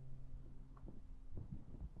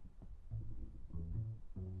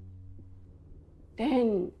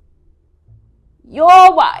 Then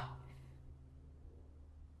your wife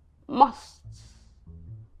must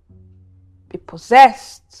be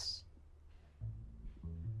possessed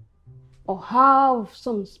or have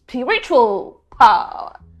some spiritual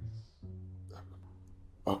power.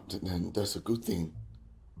 Then that's a good thing,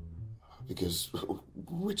 because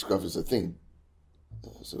witchcraft is a thing,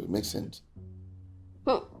 so it makes sense.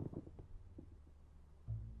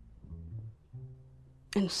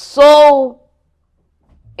 And so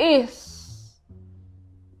is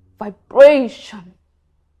vibration.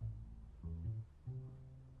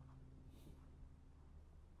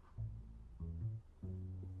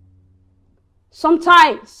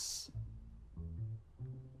 Sometimes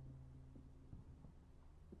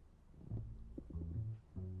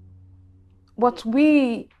what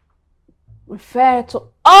we refer to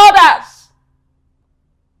others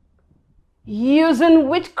using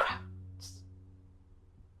witchcraft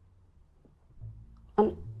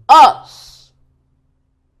on us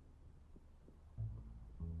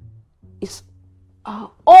is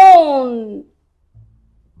our own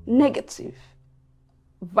negative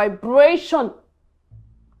vibration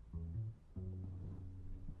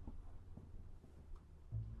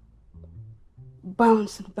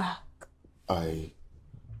bouncing back. I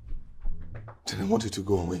didn't want it to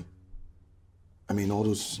go away. I mean, all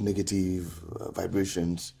those negative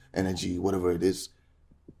vibrations, energy, whatever it is,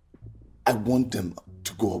 I want them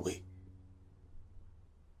to go away.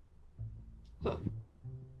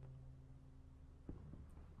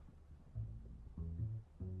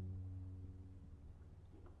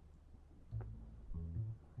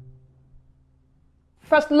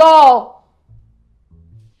 First law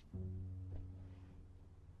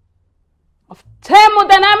of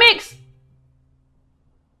thermodynamics: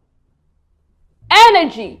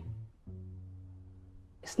 energy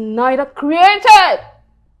is neither created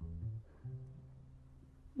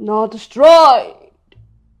nor destroyed.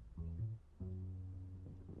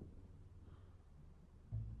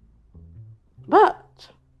 But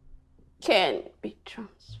can be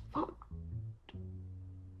transformed.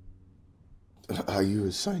 Are you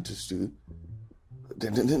a scientist too?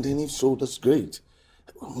 Then if so, that's great.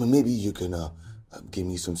 Well, maybe you can give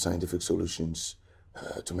me some scientific solutions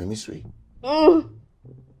to my mystery.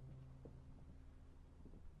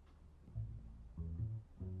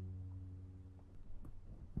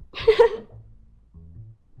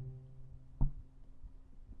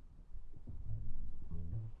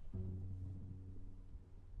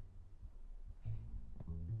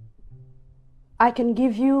 I can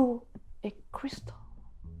give you a crystal.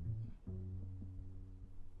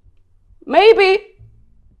 Maybe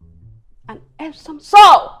an Epsom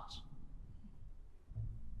salt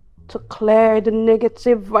to clear the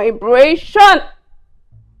negative vibration.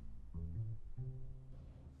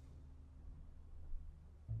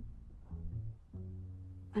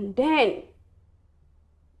 And then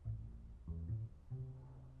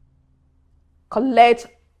collect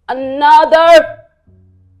another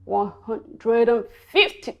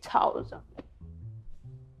 150,000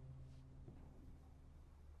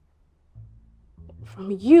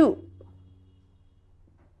 from you.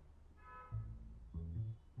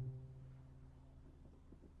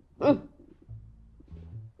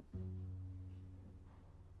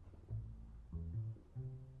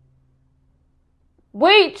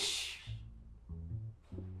 Which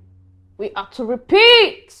we are to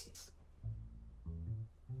repeat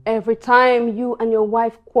every time you and your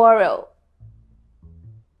wife quarrel,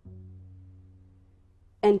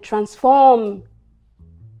 and transform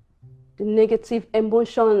the negative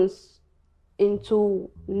emotions into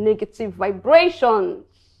negative vibrations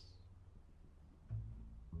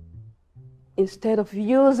instead of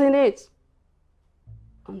using it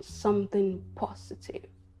on something positive.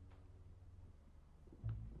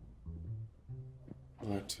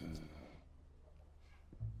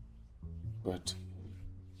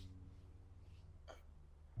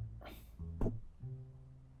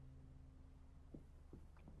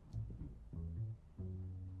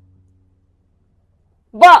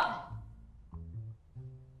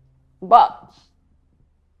 But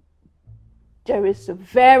there is a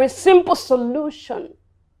very simple solution.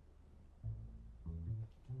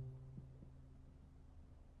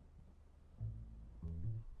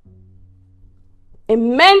 A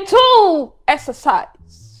mental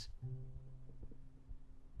exercise.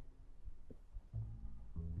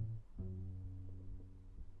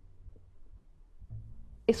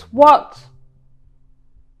 Is what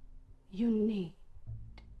you need.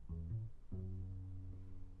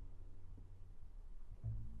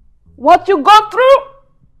 What you go through,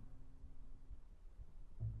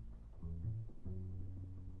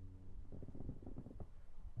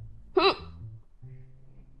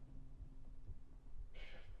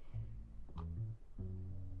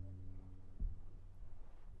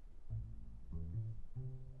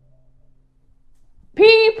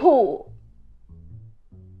 people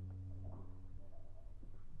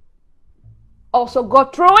also go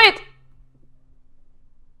through it.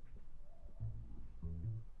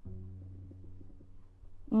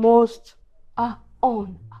 Most are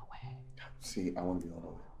unaware. see, I want to be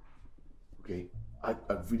unaware. Okay? I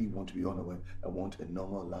really want to be unaware. I want a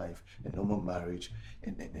normal life, a normal marriage,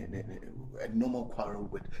 and a normal quarrel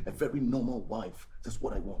with a very normal wife. That's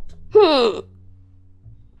what I want.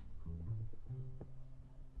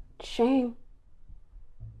 Shame.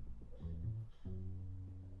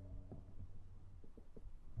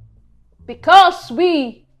 Because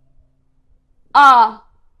we are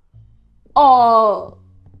all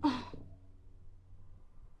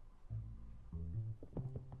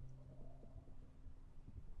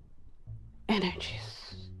energies.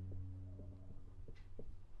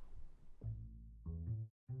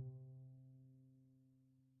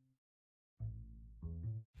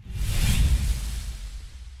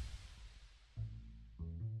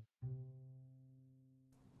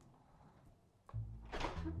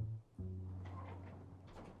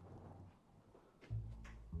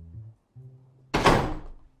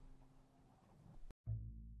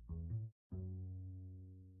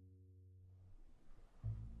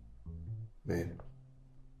 Man,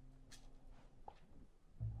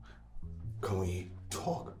 can we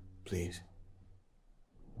talk, please?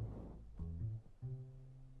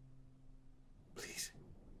 Please.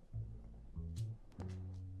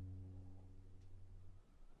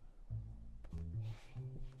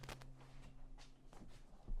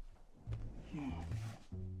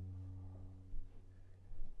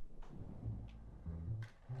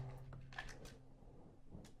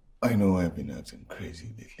 I know I've been acting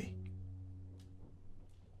crazy lately.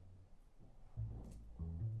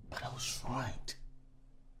 But I was right.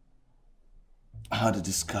 had a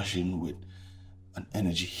discussion with an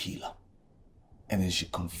energy healer. And then she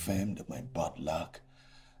confirmed that my bad luck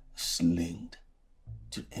is linked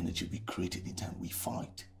to the energy we create anytime we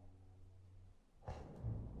fight.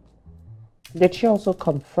 Did she also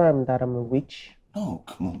confirm that I'm a witch? No,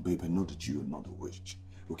 come on, babe. I know that you are not a witch,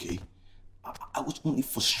 okay? I was only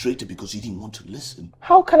frustrated because you didn't want to listen.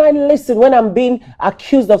 How can I listen when I'm being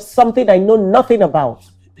accused of something I know nothing about?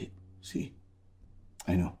 Babe, see,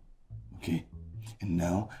 I know, okay? And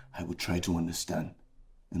now I will try to understand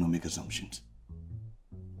and not make assumptions.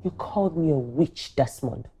 You called me a witch,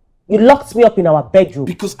 Desmond. You locked me up in our bedroom.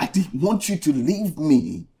 Because I didn't want you to leave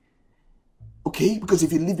me. Okay? Because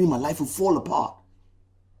if you leave me, my life will fall apart.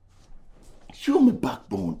 You're my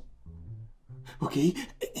backbone. Okay?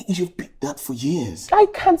 And you've picked that for years. I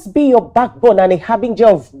can't be your backbone and a harbinger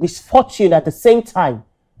of misfortune at the same time.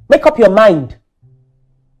 Make up your mind.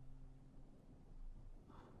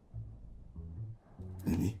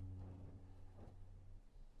 Amy,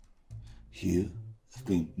 you have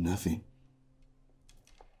been nothing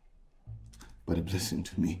but a blessing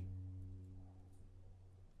to me.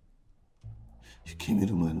 You came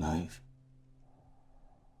into my life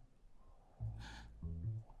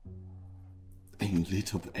and you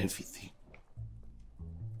lit up everything.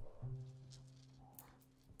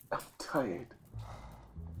 I'm tired.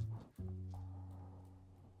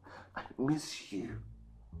 I miss you.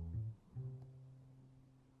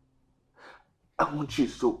 I want you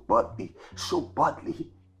so badly, so badly.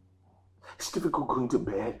 It's difficult going to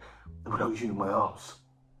bed without you in my arms.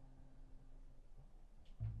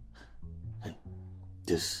 And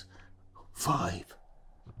this vibe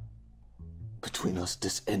between us,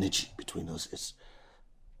 this energy between us is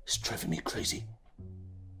driving me crazy.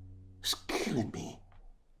 It's killing me.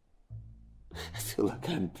 I feel like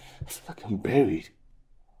I'm buried.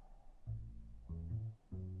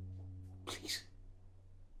 Please.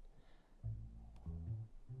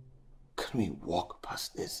 Can we walk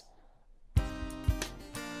past this?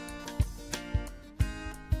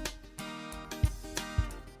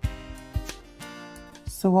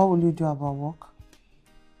 So what will you do about work?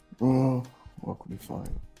 Work will be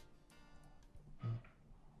fine.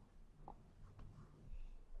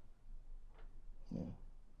 Yeah.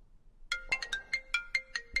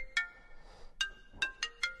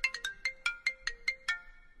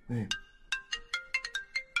 Hey,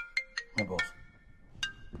 my boss.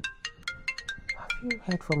 Have you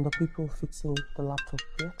heard from the people fixing the laptop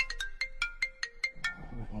yet?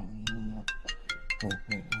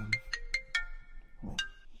 Wait.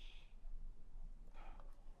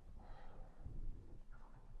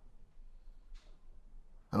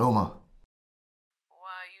 Hello, Ma.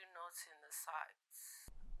 Why are you not in the sites?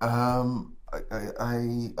 I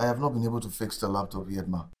have not been able to fix the laptop yet,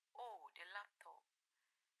 Ma. Oh, the laptop.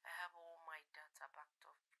 I have all my data backed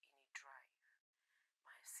up in a drive.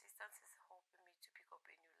 My assistant is helping me to pick up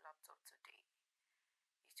a new laptop today.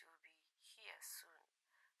 It will be here soon.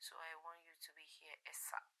 So I want you to be here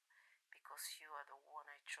ASAP because you are the one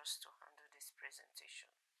I trust to handle this presentation.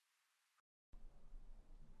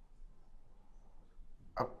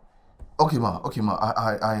 Okay, Ma.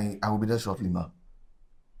 I will be there shortly, Ma.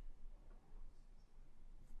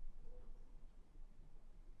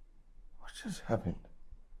 What just happened?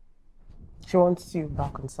 She wants you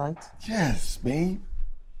back on site? Yes, babe.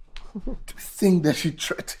 To think that she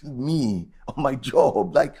threatened me on my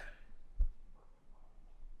job, like,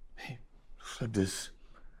 babe, looks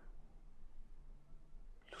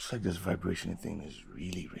like this vibration thing is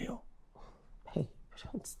really real. Hey,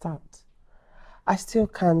 don't start. I still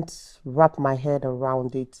can't wrap my head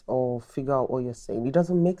around it or figure out what you're saying. It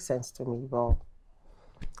doesn't make sense to me, but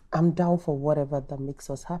I'm down for whatever that makes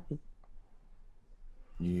us happy.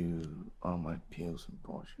 You are my pills and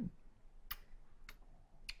portion.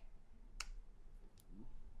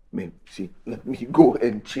 Maybe, see, let me go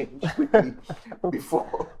and change quickly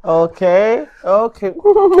before. Okay.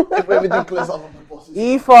 If everything clears out of my bosses.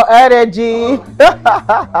 E for energy.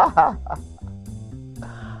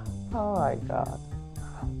 Oh my God.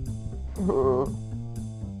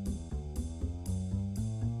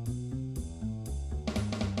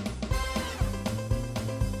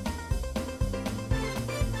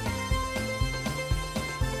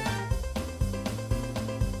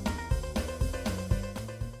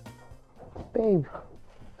 Babe,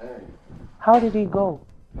 how did he go?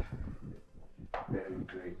 Very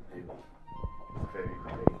great, baby. Very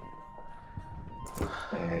great.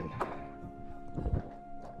 And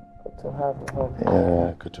Good to have you home.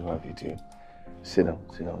 yeah, good to have you too. Sit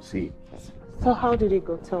down, see. So how did it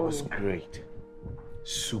go? Tell It was me. great.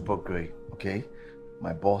 Super great, okay?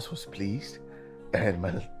 My boss was pleased. and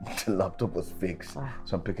my the laptop was fixed, so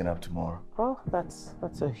I'm picking up tomorrow. Oh, that's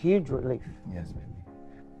a huge relief. Yes, baby.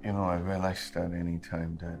 You know, I realized that any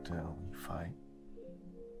time that we fight,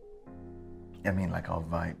 I mean, like our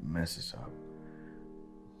vibe messes up,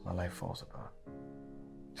 my life falls apart.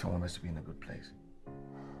 So I want us to be in a good place.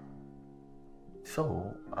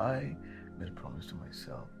 So I made a promise to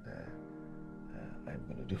myself that I'm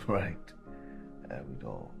gonna do right with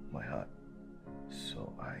all my heart.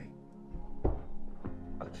 So I'll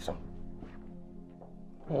do some.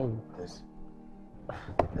 Hey.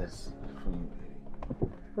 This for you, baby.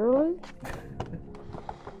 Really?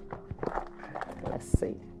 Let's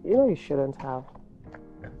see. You know you shouldn't have.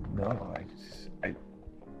 No, I.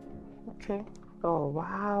 Okay. Oh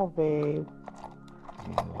wow, babe.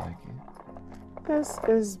 You like it? This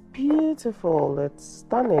is beautiful. It's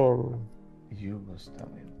stunning. You were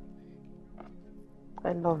stunning.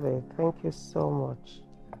 I love it. Thank you so much.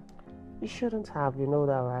 You shouldn't have, you know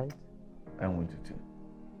that, right? I want you to.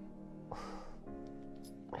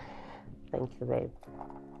 Thank you, babe.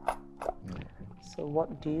 So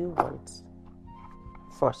what do you want?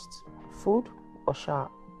 First, food or shower?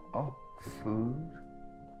 Oh, food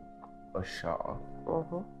or shower?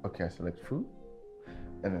 Okay, I select food.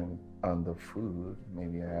 And then on the food,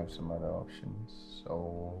 maybe I have some other options.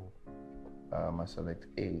 So I select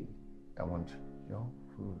A. I want your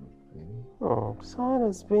food, baby. Oh, someone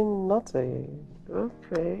has been naughty.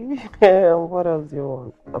 Okay. And what else do you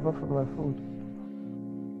want apart from my food?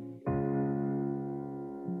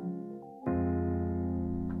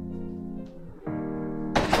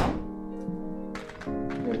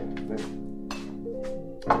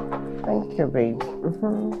 Thank you, babe.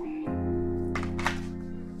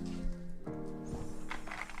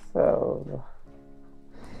 So,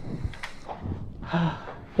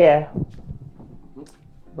 here,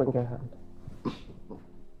 bring your hand.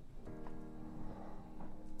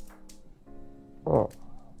 Oh,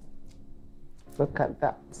 look at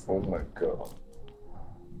that. Oh my God.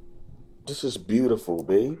 This is beautiful,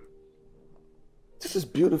 babe. This is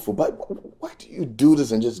beautiful. But why do you do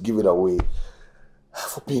this and just give it away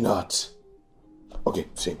for peanuts? Okay,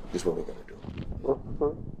 see, this is what we're gonna do.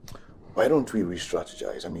 Why don't we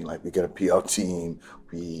re-strategize? I mean, like, we get a PR team,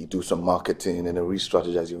 we do some marketing, and then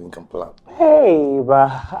re-strategize your income plan. Hey,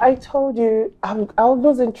 but I told you, I'll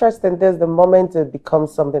lose interest in this the moment it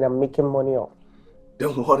becomes something I'm making money off. Then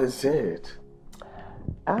what is it?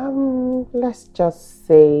 Let's just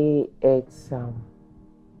say it's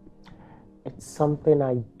something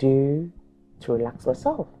I do to relax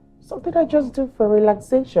myself. Something I just do for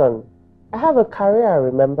relaxation. I have a career,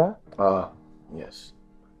 remember? Ah, yes.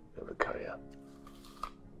 You have a career.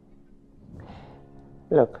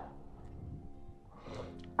 Look,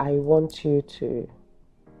 I want you to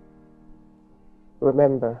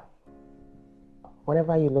remember,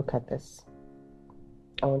 whenever you look at this,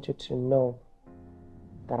 I want you to know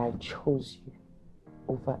that I chose you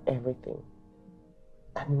over everything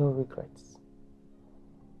and no regrets.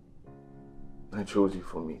 I chose you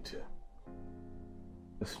for me too.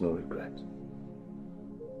 There's no regret.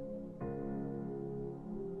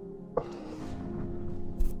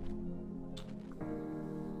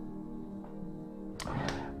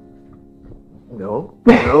 No.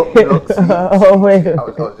 See, oh, wait. I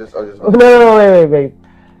was just. No, wait, babe.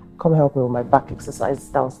 Come help me with my back exercise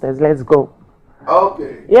downstairs. Let's go.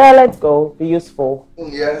 Okay. Yeah, let's go. Be useful.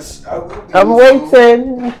 Yes, I will be I'm useful.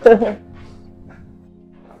 waiting.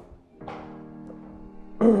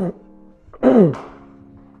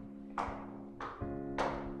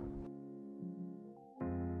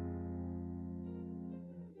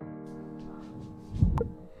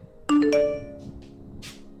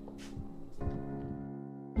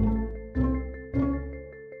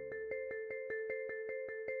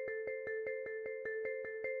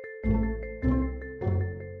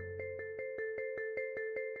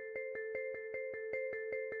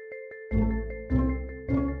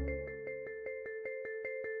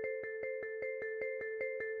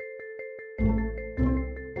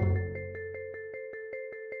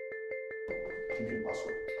 Give me your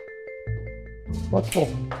password. What for?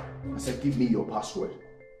 I said, give me your password.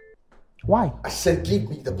 Why? I said, give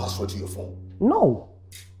me the password to your phone. No.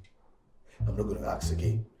 I'm not going to ask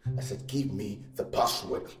again. I said, give me the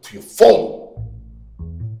password to your phone.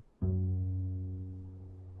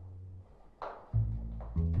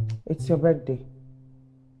 It's your birthday.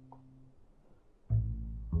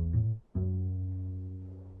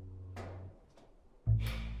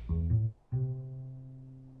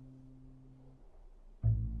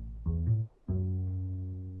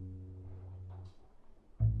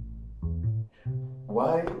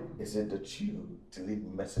 Why is it that you delete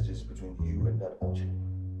messages between you and that OG?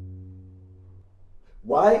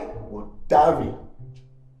 Why would Dari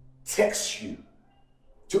text you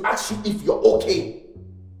to ask you if you're okay?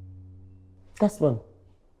 Desmond,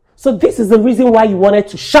 so this is the reason why you wanted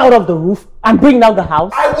to shout off the roof and bring down the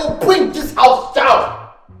house? I will bring this house down!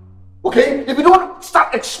 Okay? If you don't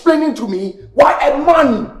start explaining to me why a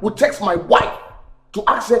man would text my wife to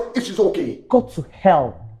ask her if she's okay. Go to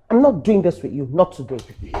hell. I'm not doing this with you, not today.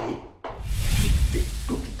 Hey,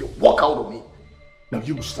 walk out of me. Now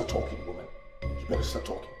you will start talking, woman. You better start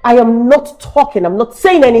talking. I am not talking. I'm not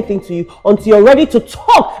saying anything to you until you're ready to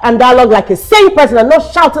talk and dialogue like a sane person and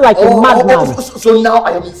not shouting like a madman. So now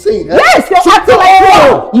I am insane, huh? Yes, you're acting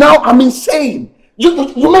like one. Now I'm insane. You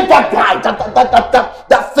make that guy,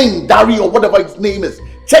 that thing, Dari or whatever his name is,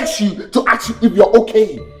 text you to ask you if you're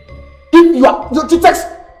okay. If you are, to text,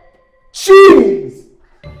 jeez.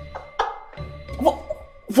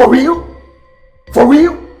 For real? For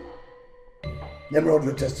real? Emerald,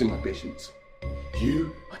 you're testing my patience.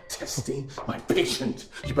 You are testing my patience.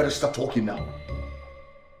 You better start talking now.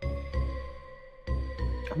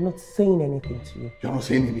 I'm not saying anything to you. You're not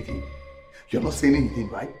saying anything. You're not saying anything,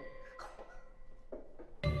 right?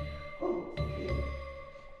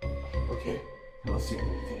 Okay. You're not saying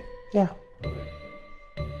anything. Yeah.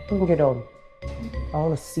 Bring it on. I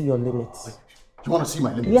want to see your limits. You want to see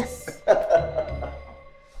my limits? Yes.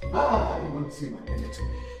 You want to see my limit.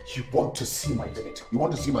 You want to see my limit. You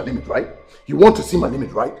want to see my limit, right? You want to see my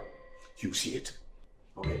limit, right? You see it.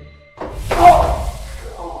 Okay.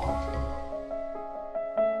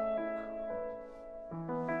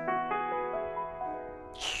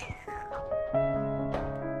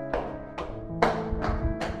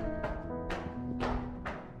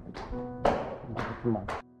 Come on.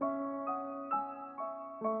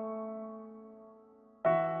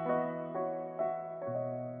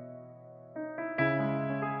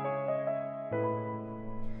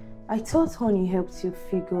 I thought Honey helped you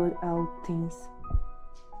figure out things.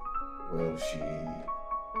 Well, she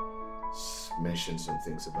mentioned some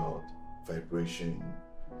things about vibration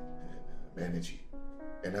and energy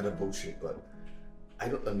and other bullshit, but I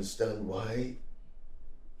don't understand why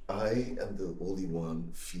I am the only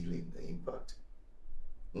one feeling the impact.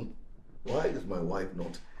 Why is my wife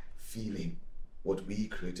not feeling what we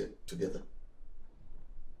created together?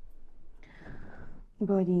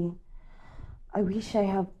 Buddy, I wish I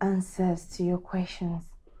have answers to your questions.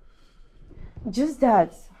 Just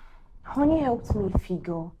that Honey helped me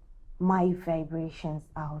figure my vibrations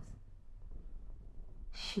out.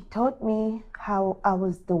 She taught me how I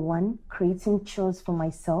was the one creating chores for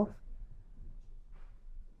myself,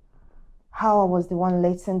 how I was the one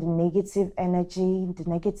letting the negative energy, the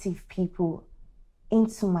negative people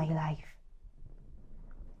into my life.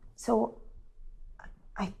 So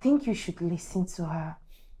I think you should listen to her.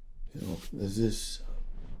 You know, there's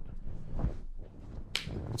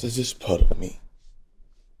this part of me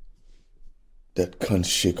that can't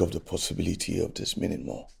shake off the possibility of this minute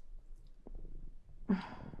more.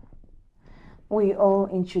 We all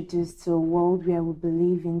introduced to a world where we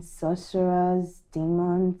believe in sorcerers,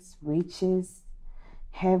 demons, witches,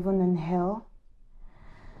 heaven and hell.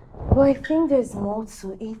 But I think there's more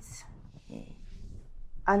to it.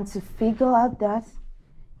 And to figure out that,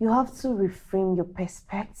 you have to reframe your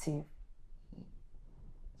perspective.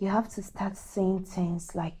 You have to start seeing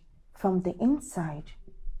things like from the inside.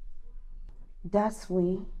 That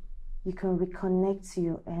way, you can reconnect to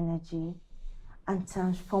your energy and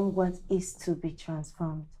transform what is to be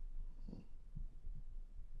transformed.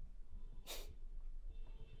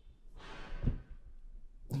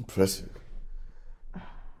 Impressive.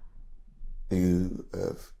 You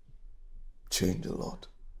have changed a lot.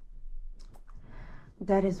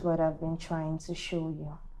 That is what I've been trying to show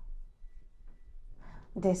you.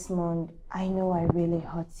 Desmond, I know I really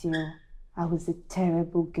hurt you. I was a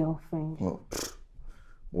terrible girlfriend. Well,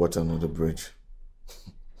 what another bridge?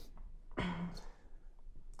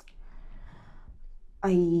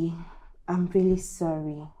 I am really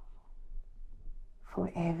sorry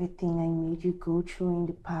for everything I made you go through in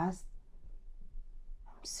the past.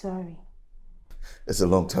 I'm sorry. It's a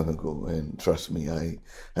long time ago, and trust me, I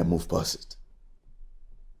moved past it.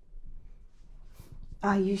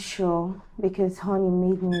 Are you sure? Because Honey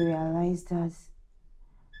made me realize that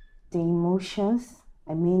the emotions,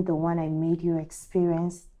 I mean the one I made you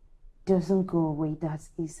experience, doesn't go away that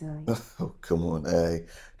easily. Oh, come on.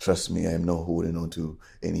 Trust me, I'm not holding on to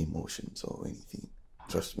any emotions or anything.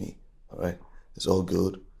 Trust me, all right? It's all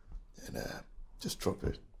good, and just drop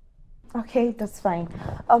it. Okay, that's fine.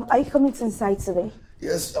 Are you coming to inside today?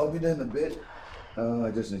 Yes, I'll be there in a bit. I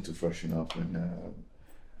just need to freshen up and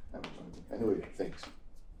Anyway, thanks.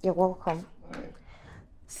 You're welcome. All right.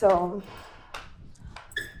 So,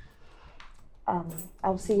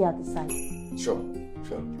 I'll see you at the site. Sure.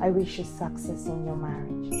 I wish you success in your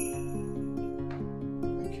marriage.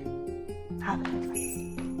 Thank you. Have a good night.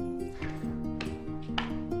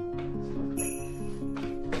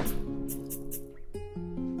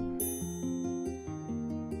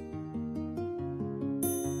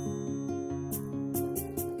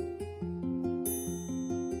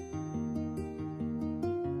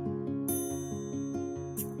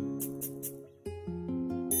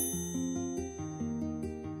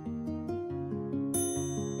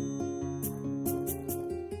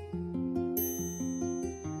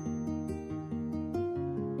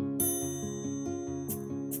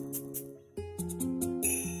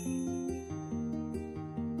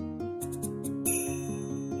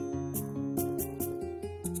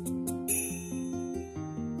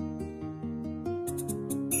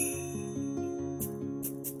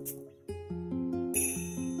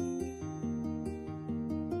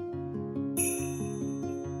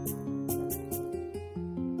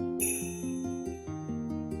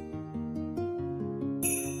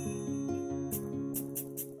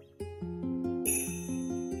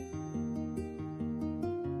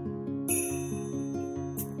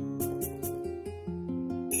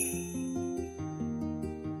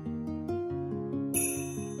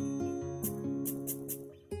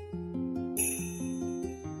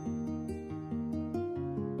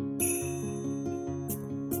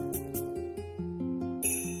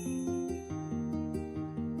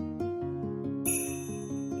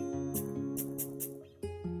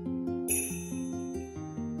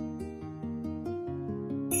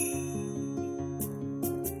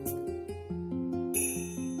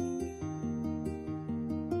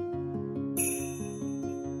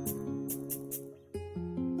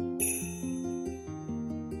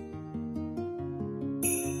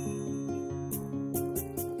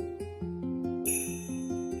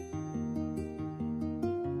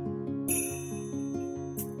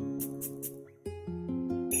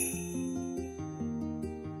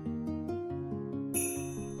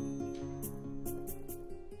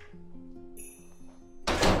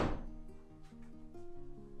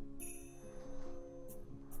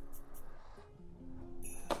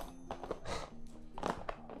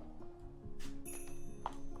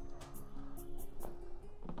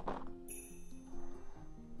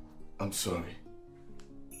 I'm sorry.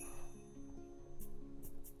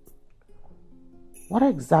 What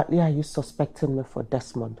exactly are you suspecting me for,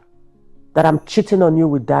 Desmond? That I'm cheating on you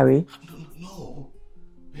with Dari? No.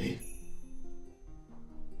 Hey.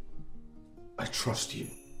 I trust you.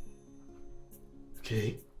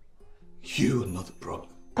 Okay? You are not the problem.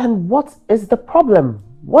 Then what is the problem?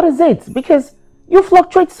 What is it? Because you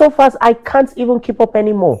fluctuate so fast, I can't even keep up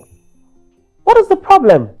anymore. What is the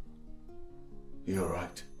problem? You're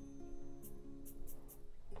right.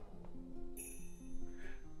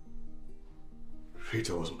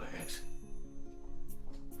 Rita was my ex.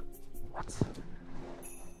 What?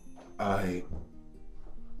 I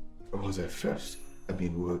was her first. I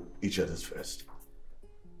mean, we were each other's first.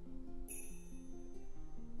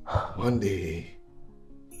 One day,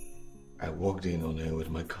 I walked in on her with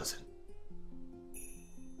my cousin.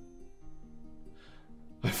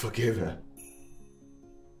 I forgave her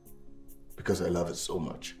because I love her so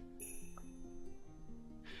much.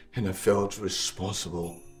 And I felt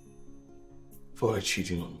responsible for her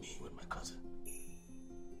cheating on me with my cousin.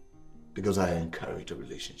 Because I encouraged a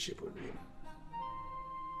relationship with him.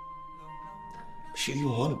 She didn't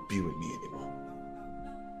want to be with me anymore.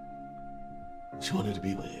 She wanted to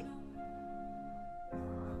be with him.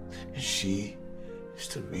 And she is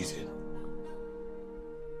the reason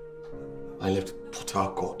I left Port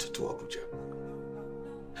Harcourt to Abuja.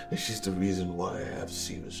 And she's the reason why I have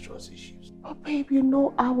serious trust issues. Oh, babe, you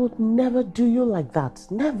know I would never do you like that.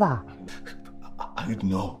 Never. I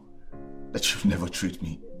know that you'd never treat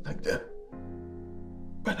me like that.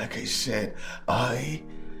 But like I said, I'm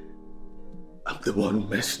the one who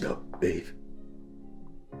messed up, babe.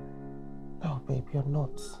 No, babe, you're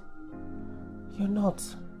not. You're not.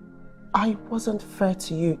 I wasn't fair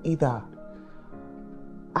to you either.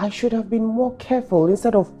 I should have been more careful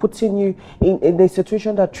instead of putting you in a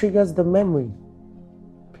situation that triggers the memory.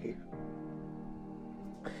 Babe,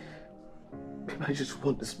 I just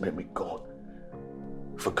want this memory gone.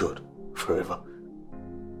 For good, forever.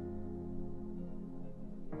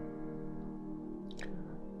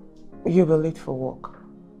 You'll be late for work.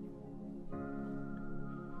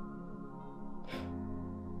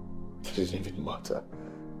 It doesn't even matter.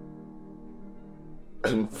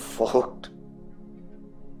 I'm fucked.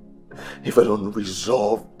 if I don't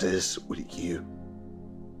resolve this with you.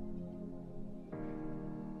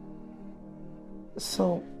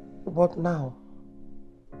 So, what now?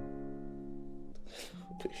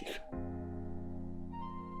 Babe.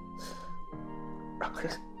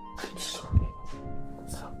 It's okay.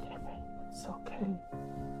 It's okay, man. It's okay.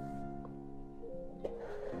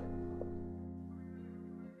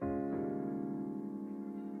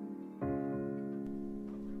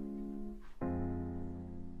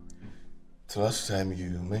 The last time you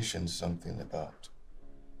mentioned something about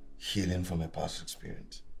healing from a past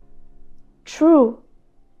experience. True.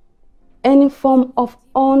 Any form of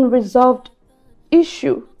unresolved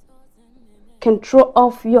issue can throw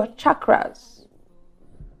off your chakras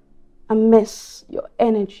and mess your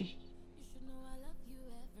energy.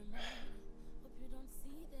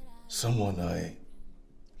 Someone I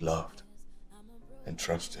loved and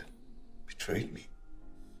trusted betrayed me.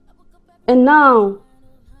 And now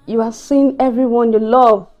you are seeing everyone you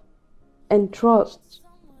love and trust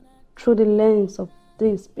through the lens of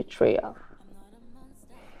this betrayal.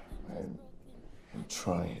 I'm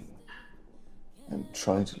trying. I'm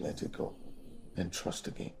trying to let it go and trust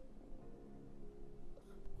again.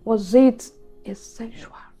 Was it a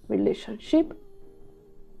sexual relationship?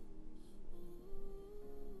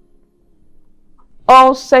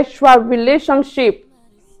 All sexual relationships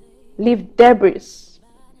leave debris,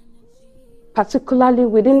 particularly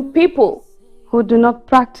within people who do not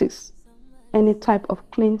practice any type of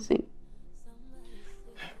cleansing.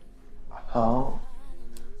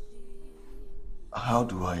 How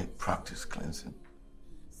do I practice cleansing?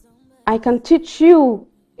 I can teach you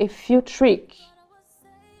a few tricks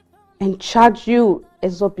and charge you an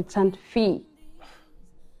exorbitant fee.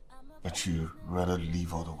 But you rather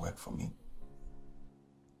leave all the work for me.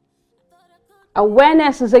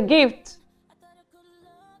 Awareness is a gift.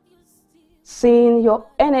 Seeing your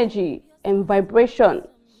energy and vibration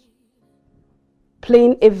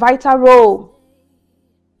playing a vital role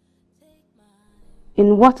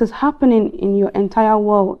in what is happening in your entire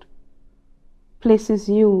world places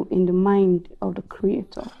you in the mind of the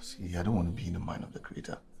Creator. See, I don't want to be in the mind of the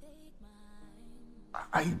Creator.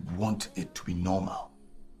 I want it to be normal.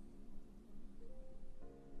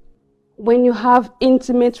 When you have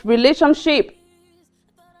intimate relationship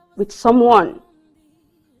with someone,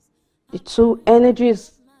 the two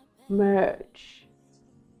energies merge.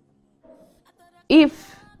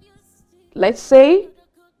 If, let's say,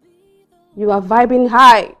 you are vibing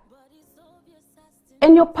high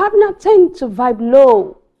and your partner tends to vibe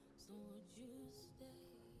low,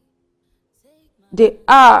 they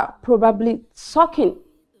are probably sucking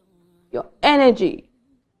your energy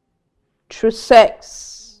through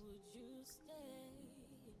sex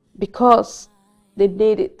because they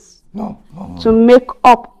need it to make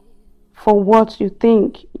up for what you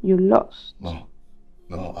think you lost. No,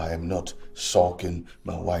 I am not sulking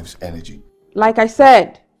my wife's energy. Like I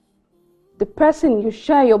said, the person you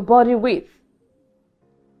share your body with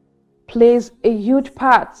plays a huge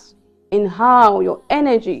part in how your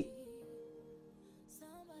energy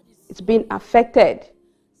is being affected.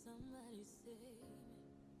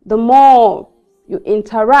 The more you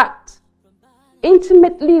interact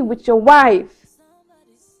intimately with your wife,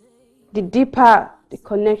 the deeper the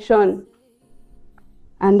connection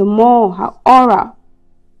and the more her aura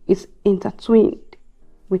is intertwined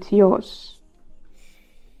with yours.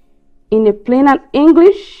 In a plainer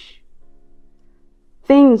English,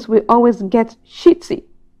 things will always get shitty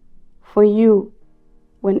for you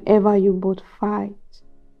whenever you both fight.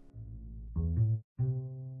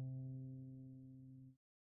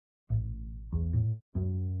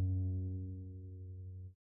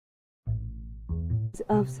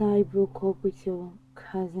 After I broke up with your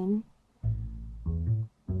cousin,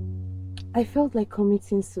 I felt like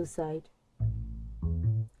committing suicide.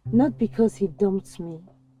 Not because he dumped me,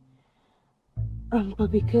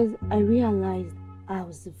 but because I realized I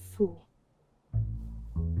was a fool.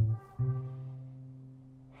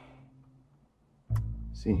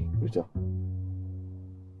 See, Rita,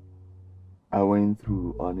 I went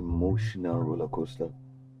through an emotional roller coaster.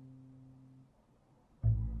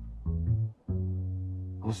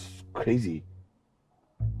 It was crazy.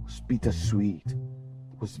 It was bittersweet.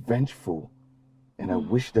 It was vengeful. And I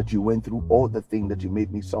wish that you went through all the things that you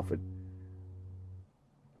made me suffer.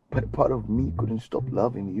 But part of me couldn't stop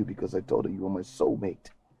loving you because I thought that you were my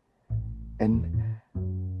soulmate. And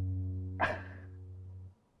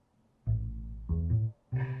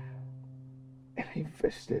I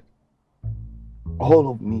invested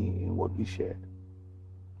all of me in what we shared.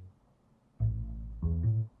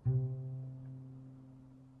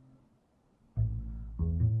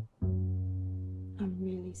 I'm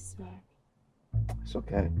really sorry. It's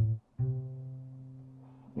okay.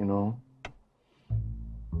 You know,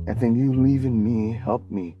 I think you leaving me helped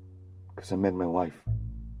me because I met my wife.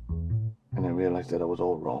 And I realized that I was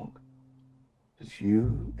all wrong. Because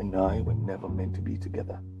you and I were never meant to be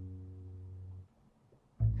together.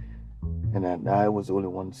 And that I was the only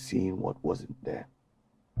one seeing what wasn't there.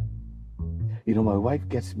 You know, my wife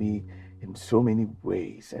gets me in so many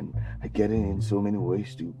ways, and I get it in so many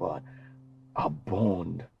ways too, but our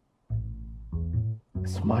bond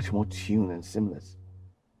is much more tuned and seamless.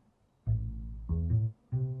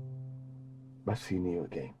 But seeing you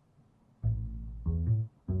again,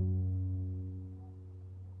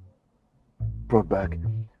 brought back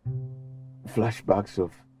flashbacks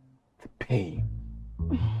of the pain,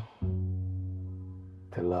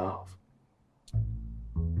 the love,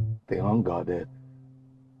 the unguarded.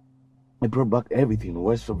 It brought back everything.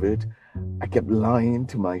 Worst of it, I kept lying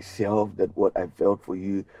to myself that what I felt for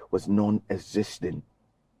you was non-existent,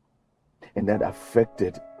 and that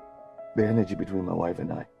affected the energy between my wife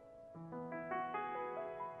and I.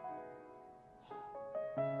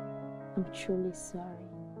 I'm truly sorry.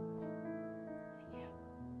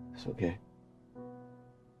 It's okay.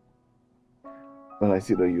 Well, I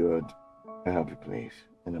see that you're at a happy place,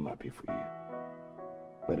 and I'm happy for you.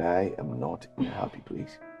 But I am not in a happy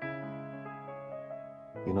place.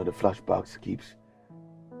 You know, the flashbacks keeps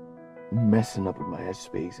messing up with my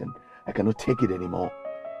headspace, and I cannot take it anymore.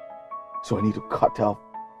 So I need to cut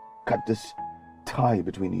this tie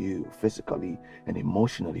between you physically and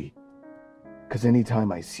emotionally. Because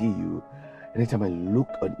anytime I see you, anytime I look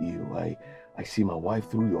at you, I see my wife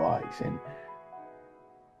through your eyes, and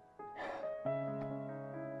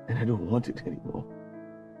I don't want it anymore.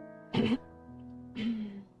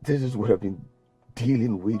 This is what I've been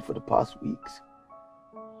dealing with for the past weeks.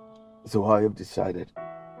 So I have decided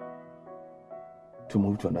to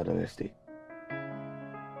move to another estate.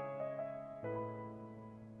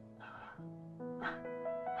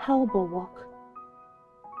 How about work?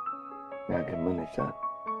 I can manage that.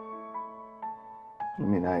 I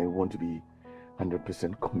mean, I want to be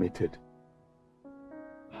 100% committed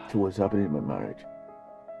to what's happening in my marriage.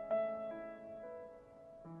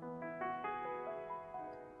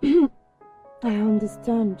 I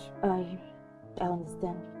understand. I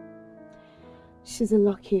understand. She's a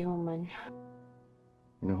lucky woman.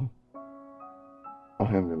 No, I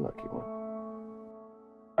am the lucky one.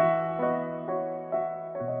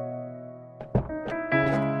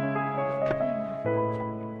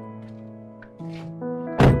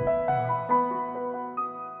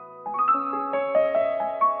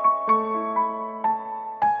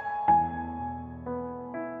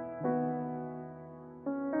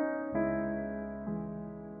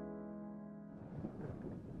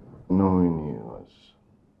 Knowing you has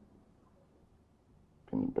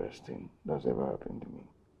been the best thing that's ever happened to me.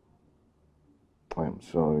 I am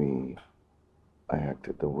sorry I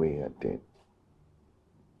acted the way I did.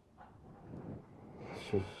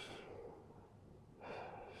 It's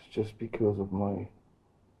just because of my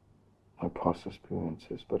past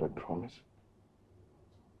experiences, but I promise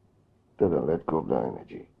that I'll let go of that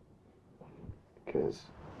energy. Because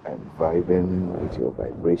I'm vibing with your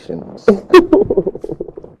vibrations.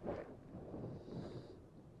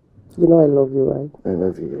 You know I love you, right? I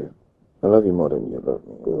love you. I love you more than you love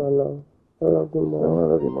me. No. I love you more. No, I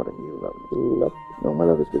love you more than you love me. No. No, my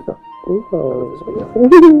love is bigger. No.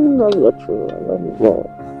 That's not true. I love you more.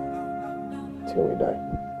 Till we die.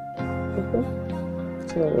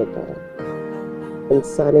 Till we die.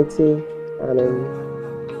 Insanity and in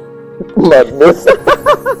madness.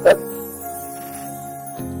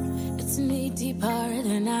 It's me deeper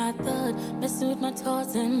than I thought, messing with my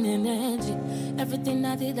thoughts and energy. Everything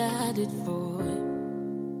I did for you.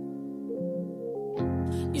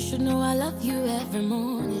 You should know I love you every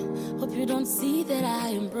morning. Hope you don't see that I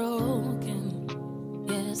am broken.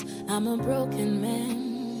 Yes, I'm a broken man.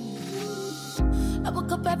 I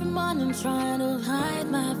wake up every morning trying to hide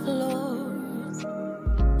my flaws.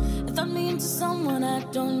 If I'm mean to someone I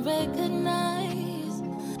don't recognize,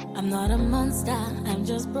 I'm not a monster, I'm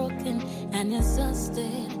just broken and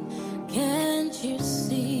exhausted. Can't you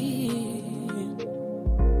see?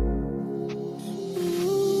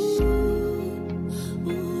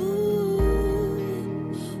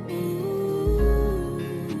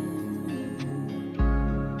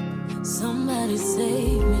 Somebody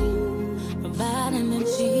save me from bad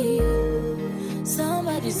energy.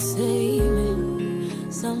 Somebody save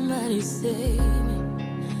me. Somebody save me.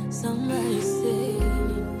 Somebody save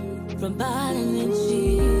me from bad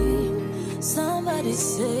energy. Somebody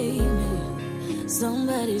save me.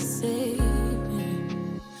 Somebody save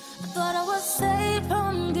me. I thought I was safe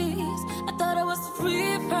from this. I thought I was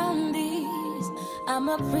free from these. I'm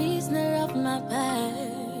a prisoner of my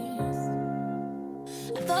past.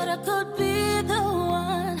 I thought I could be the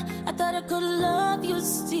one. I thought I could love you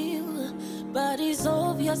still. But it's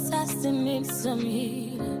obvious I still need some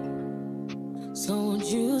healing. So won't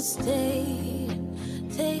you stay?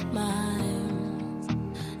 Take my hand,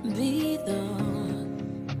 be the one.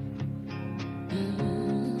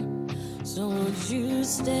 So won't you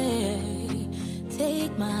stay?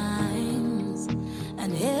 Take my hands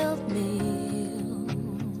and help me.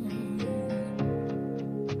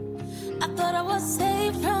 I thought I was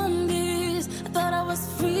safe from this. I thought I was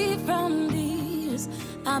free from this.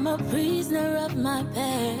 I'm a prisoner of my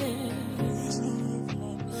past.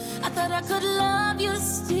 I thought I could love you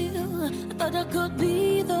still. I thought I could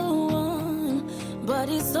be the one. But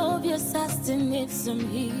it's obvious I still need some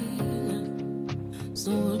healing.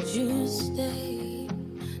 So would you stay?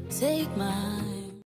 Take my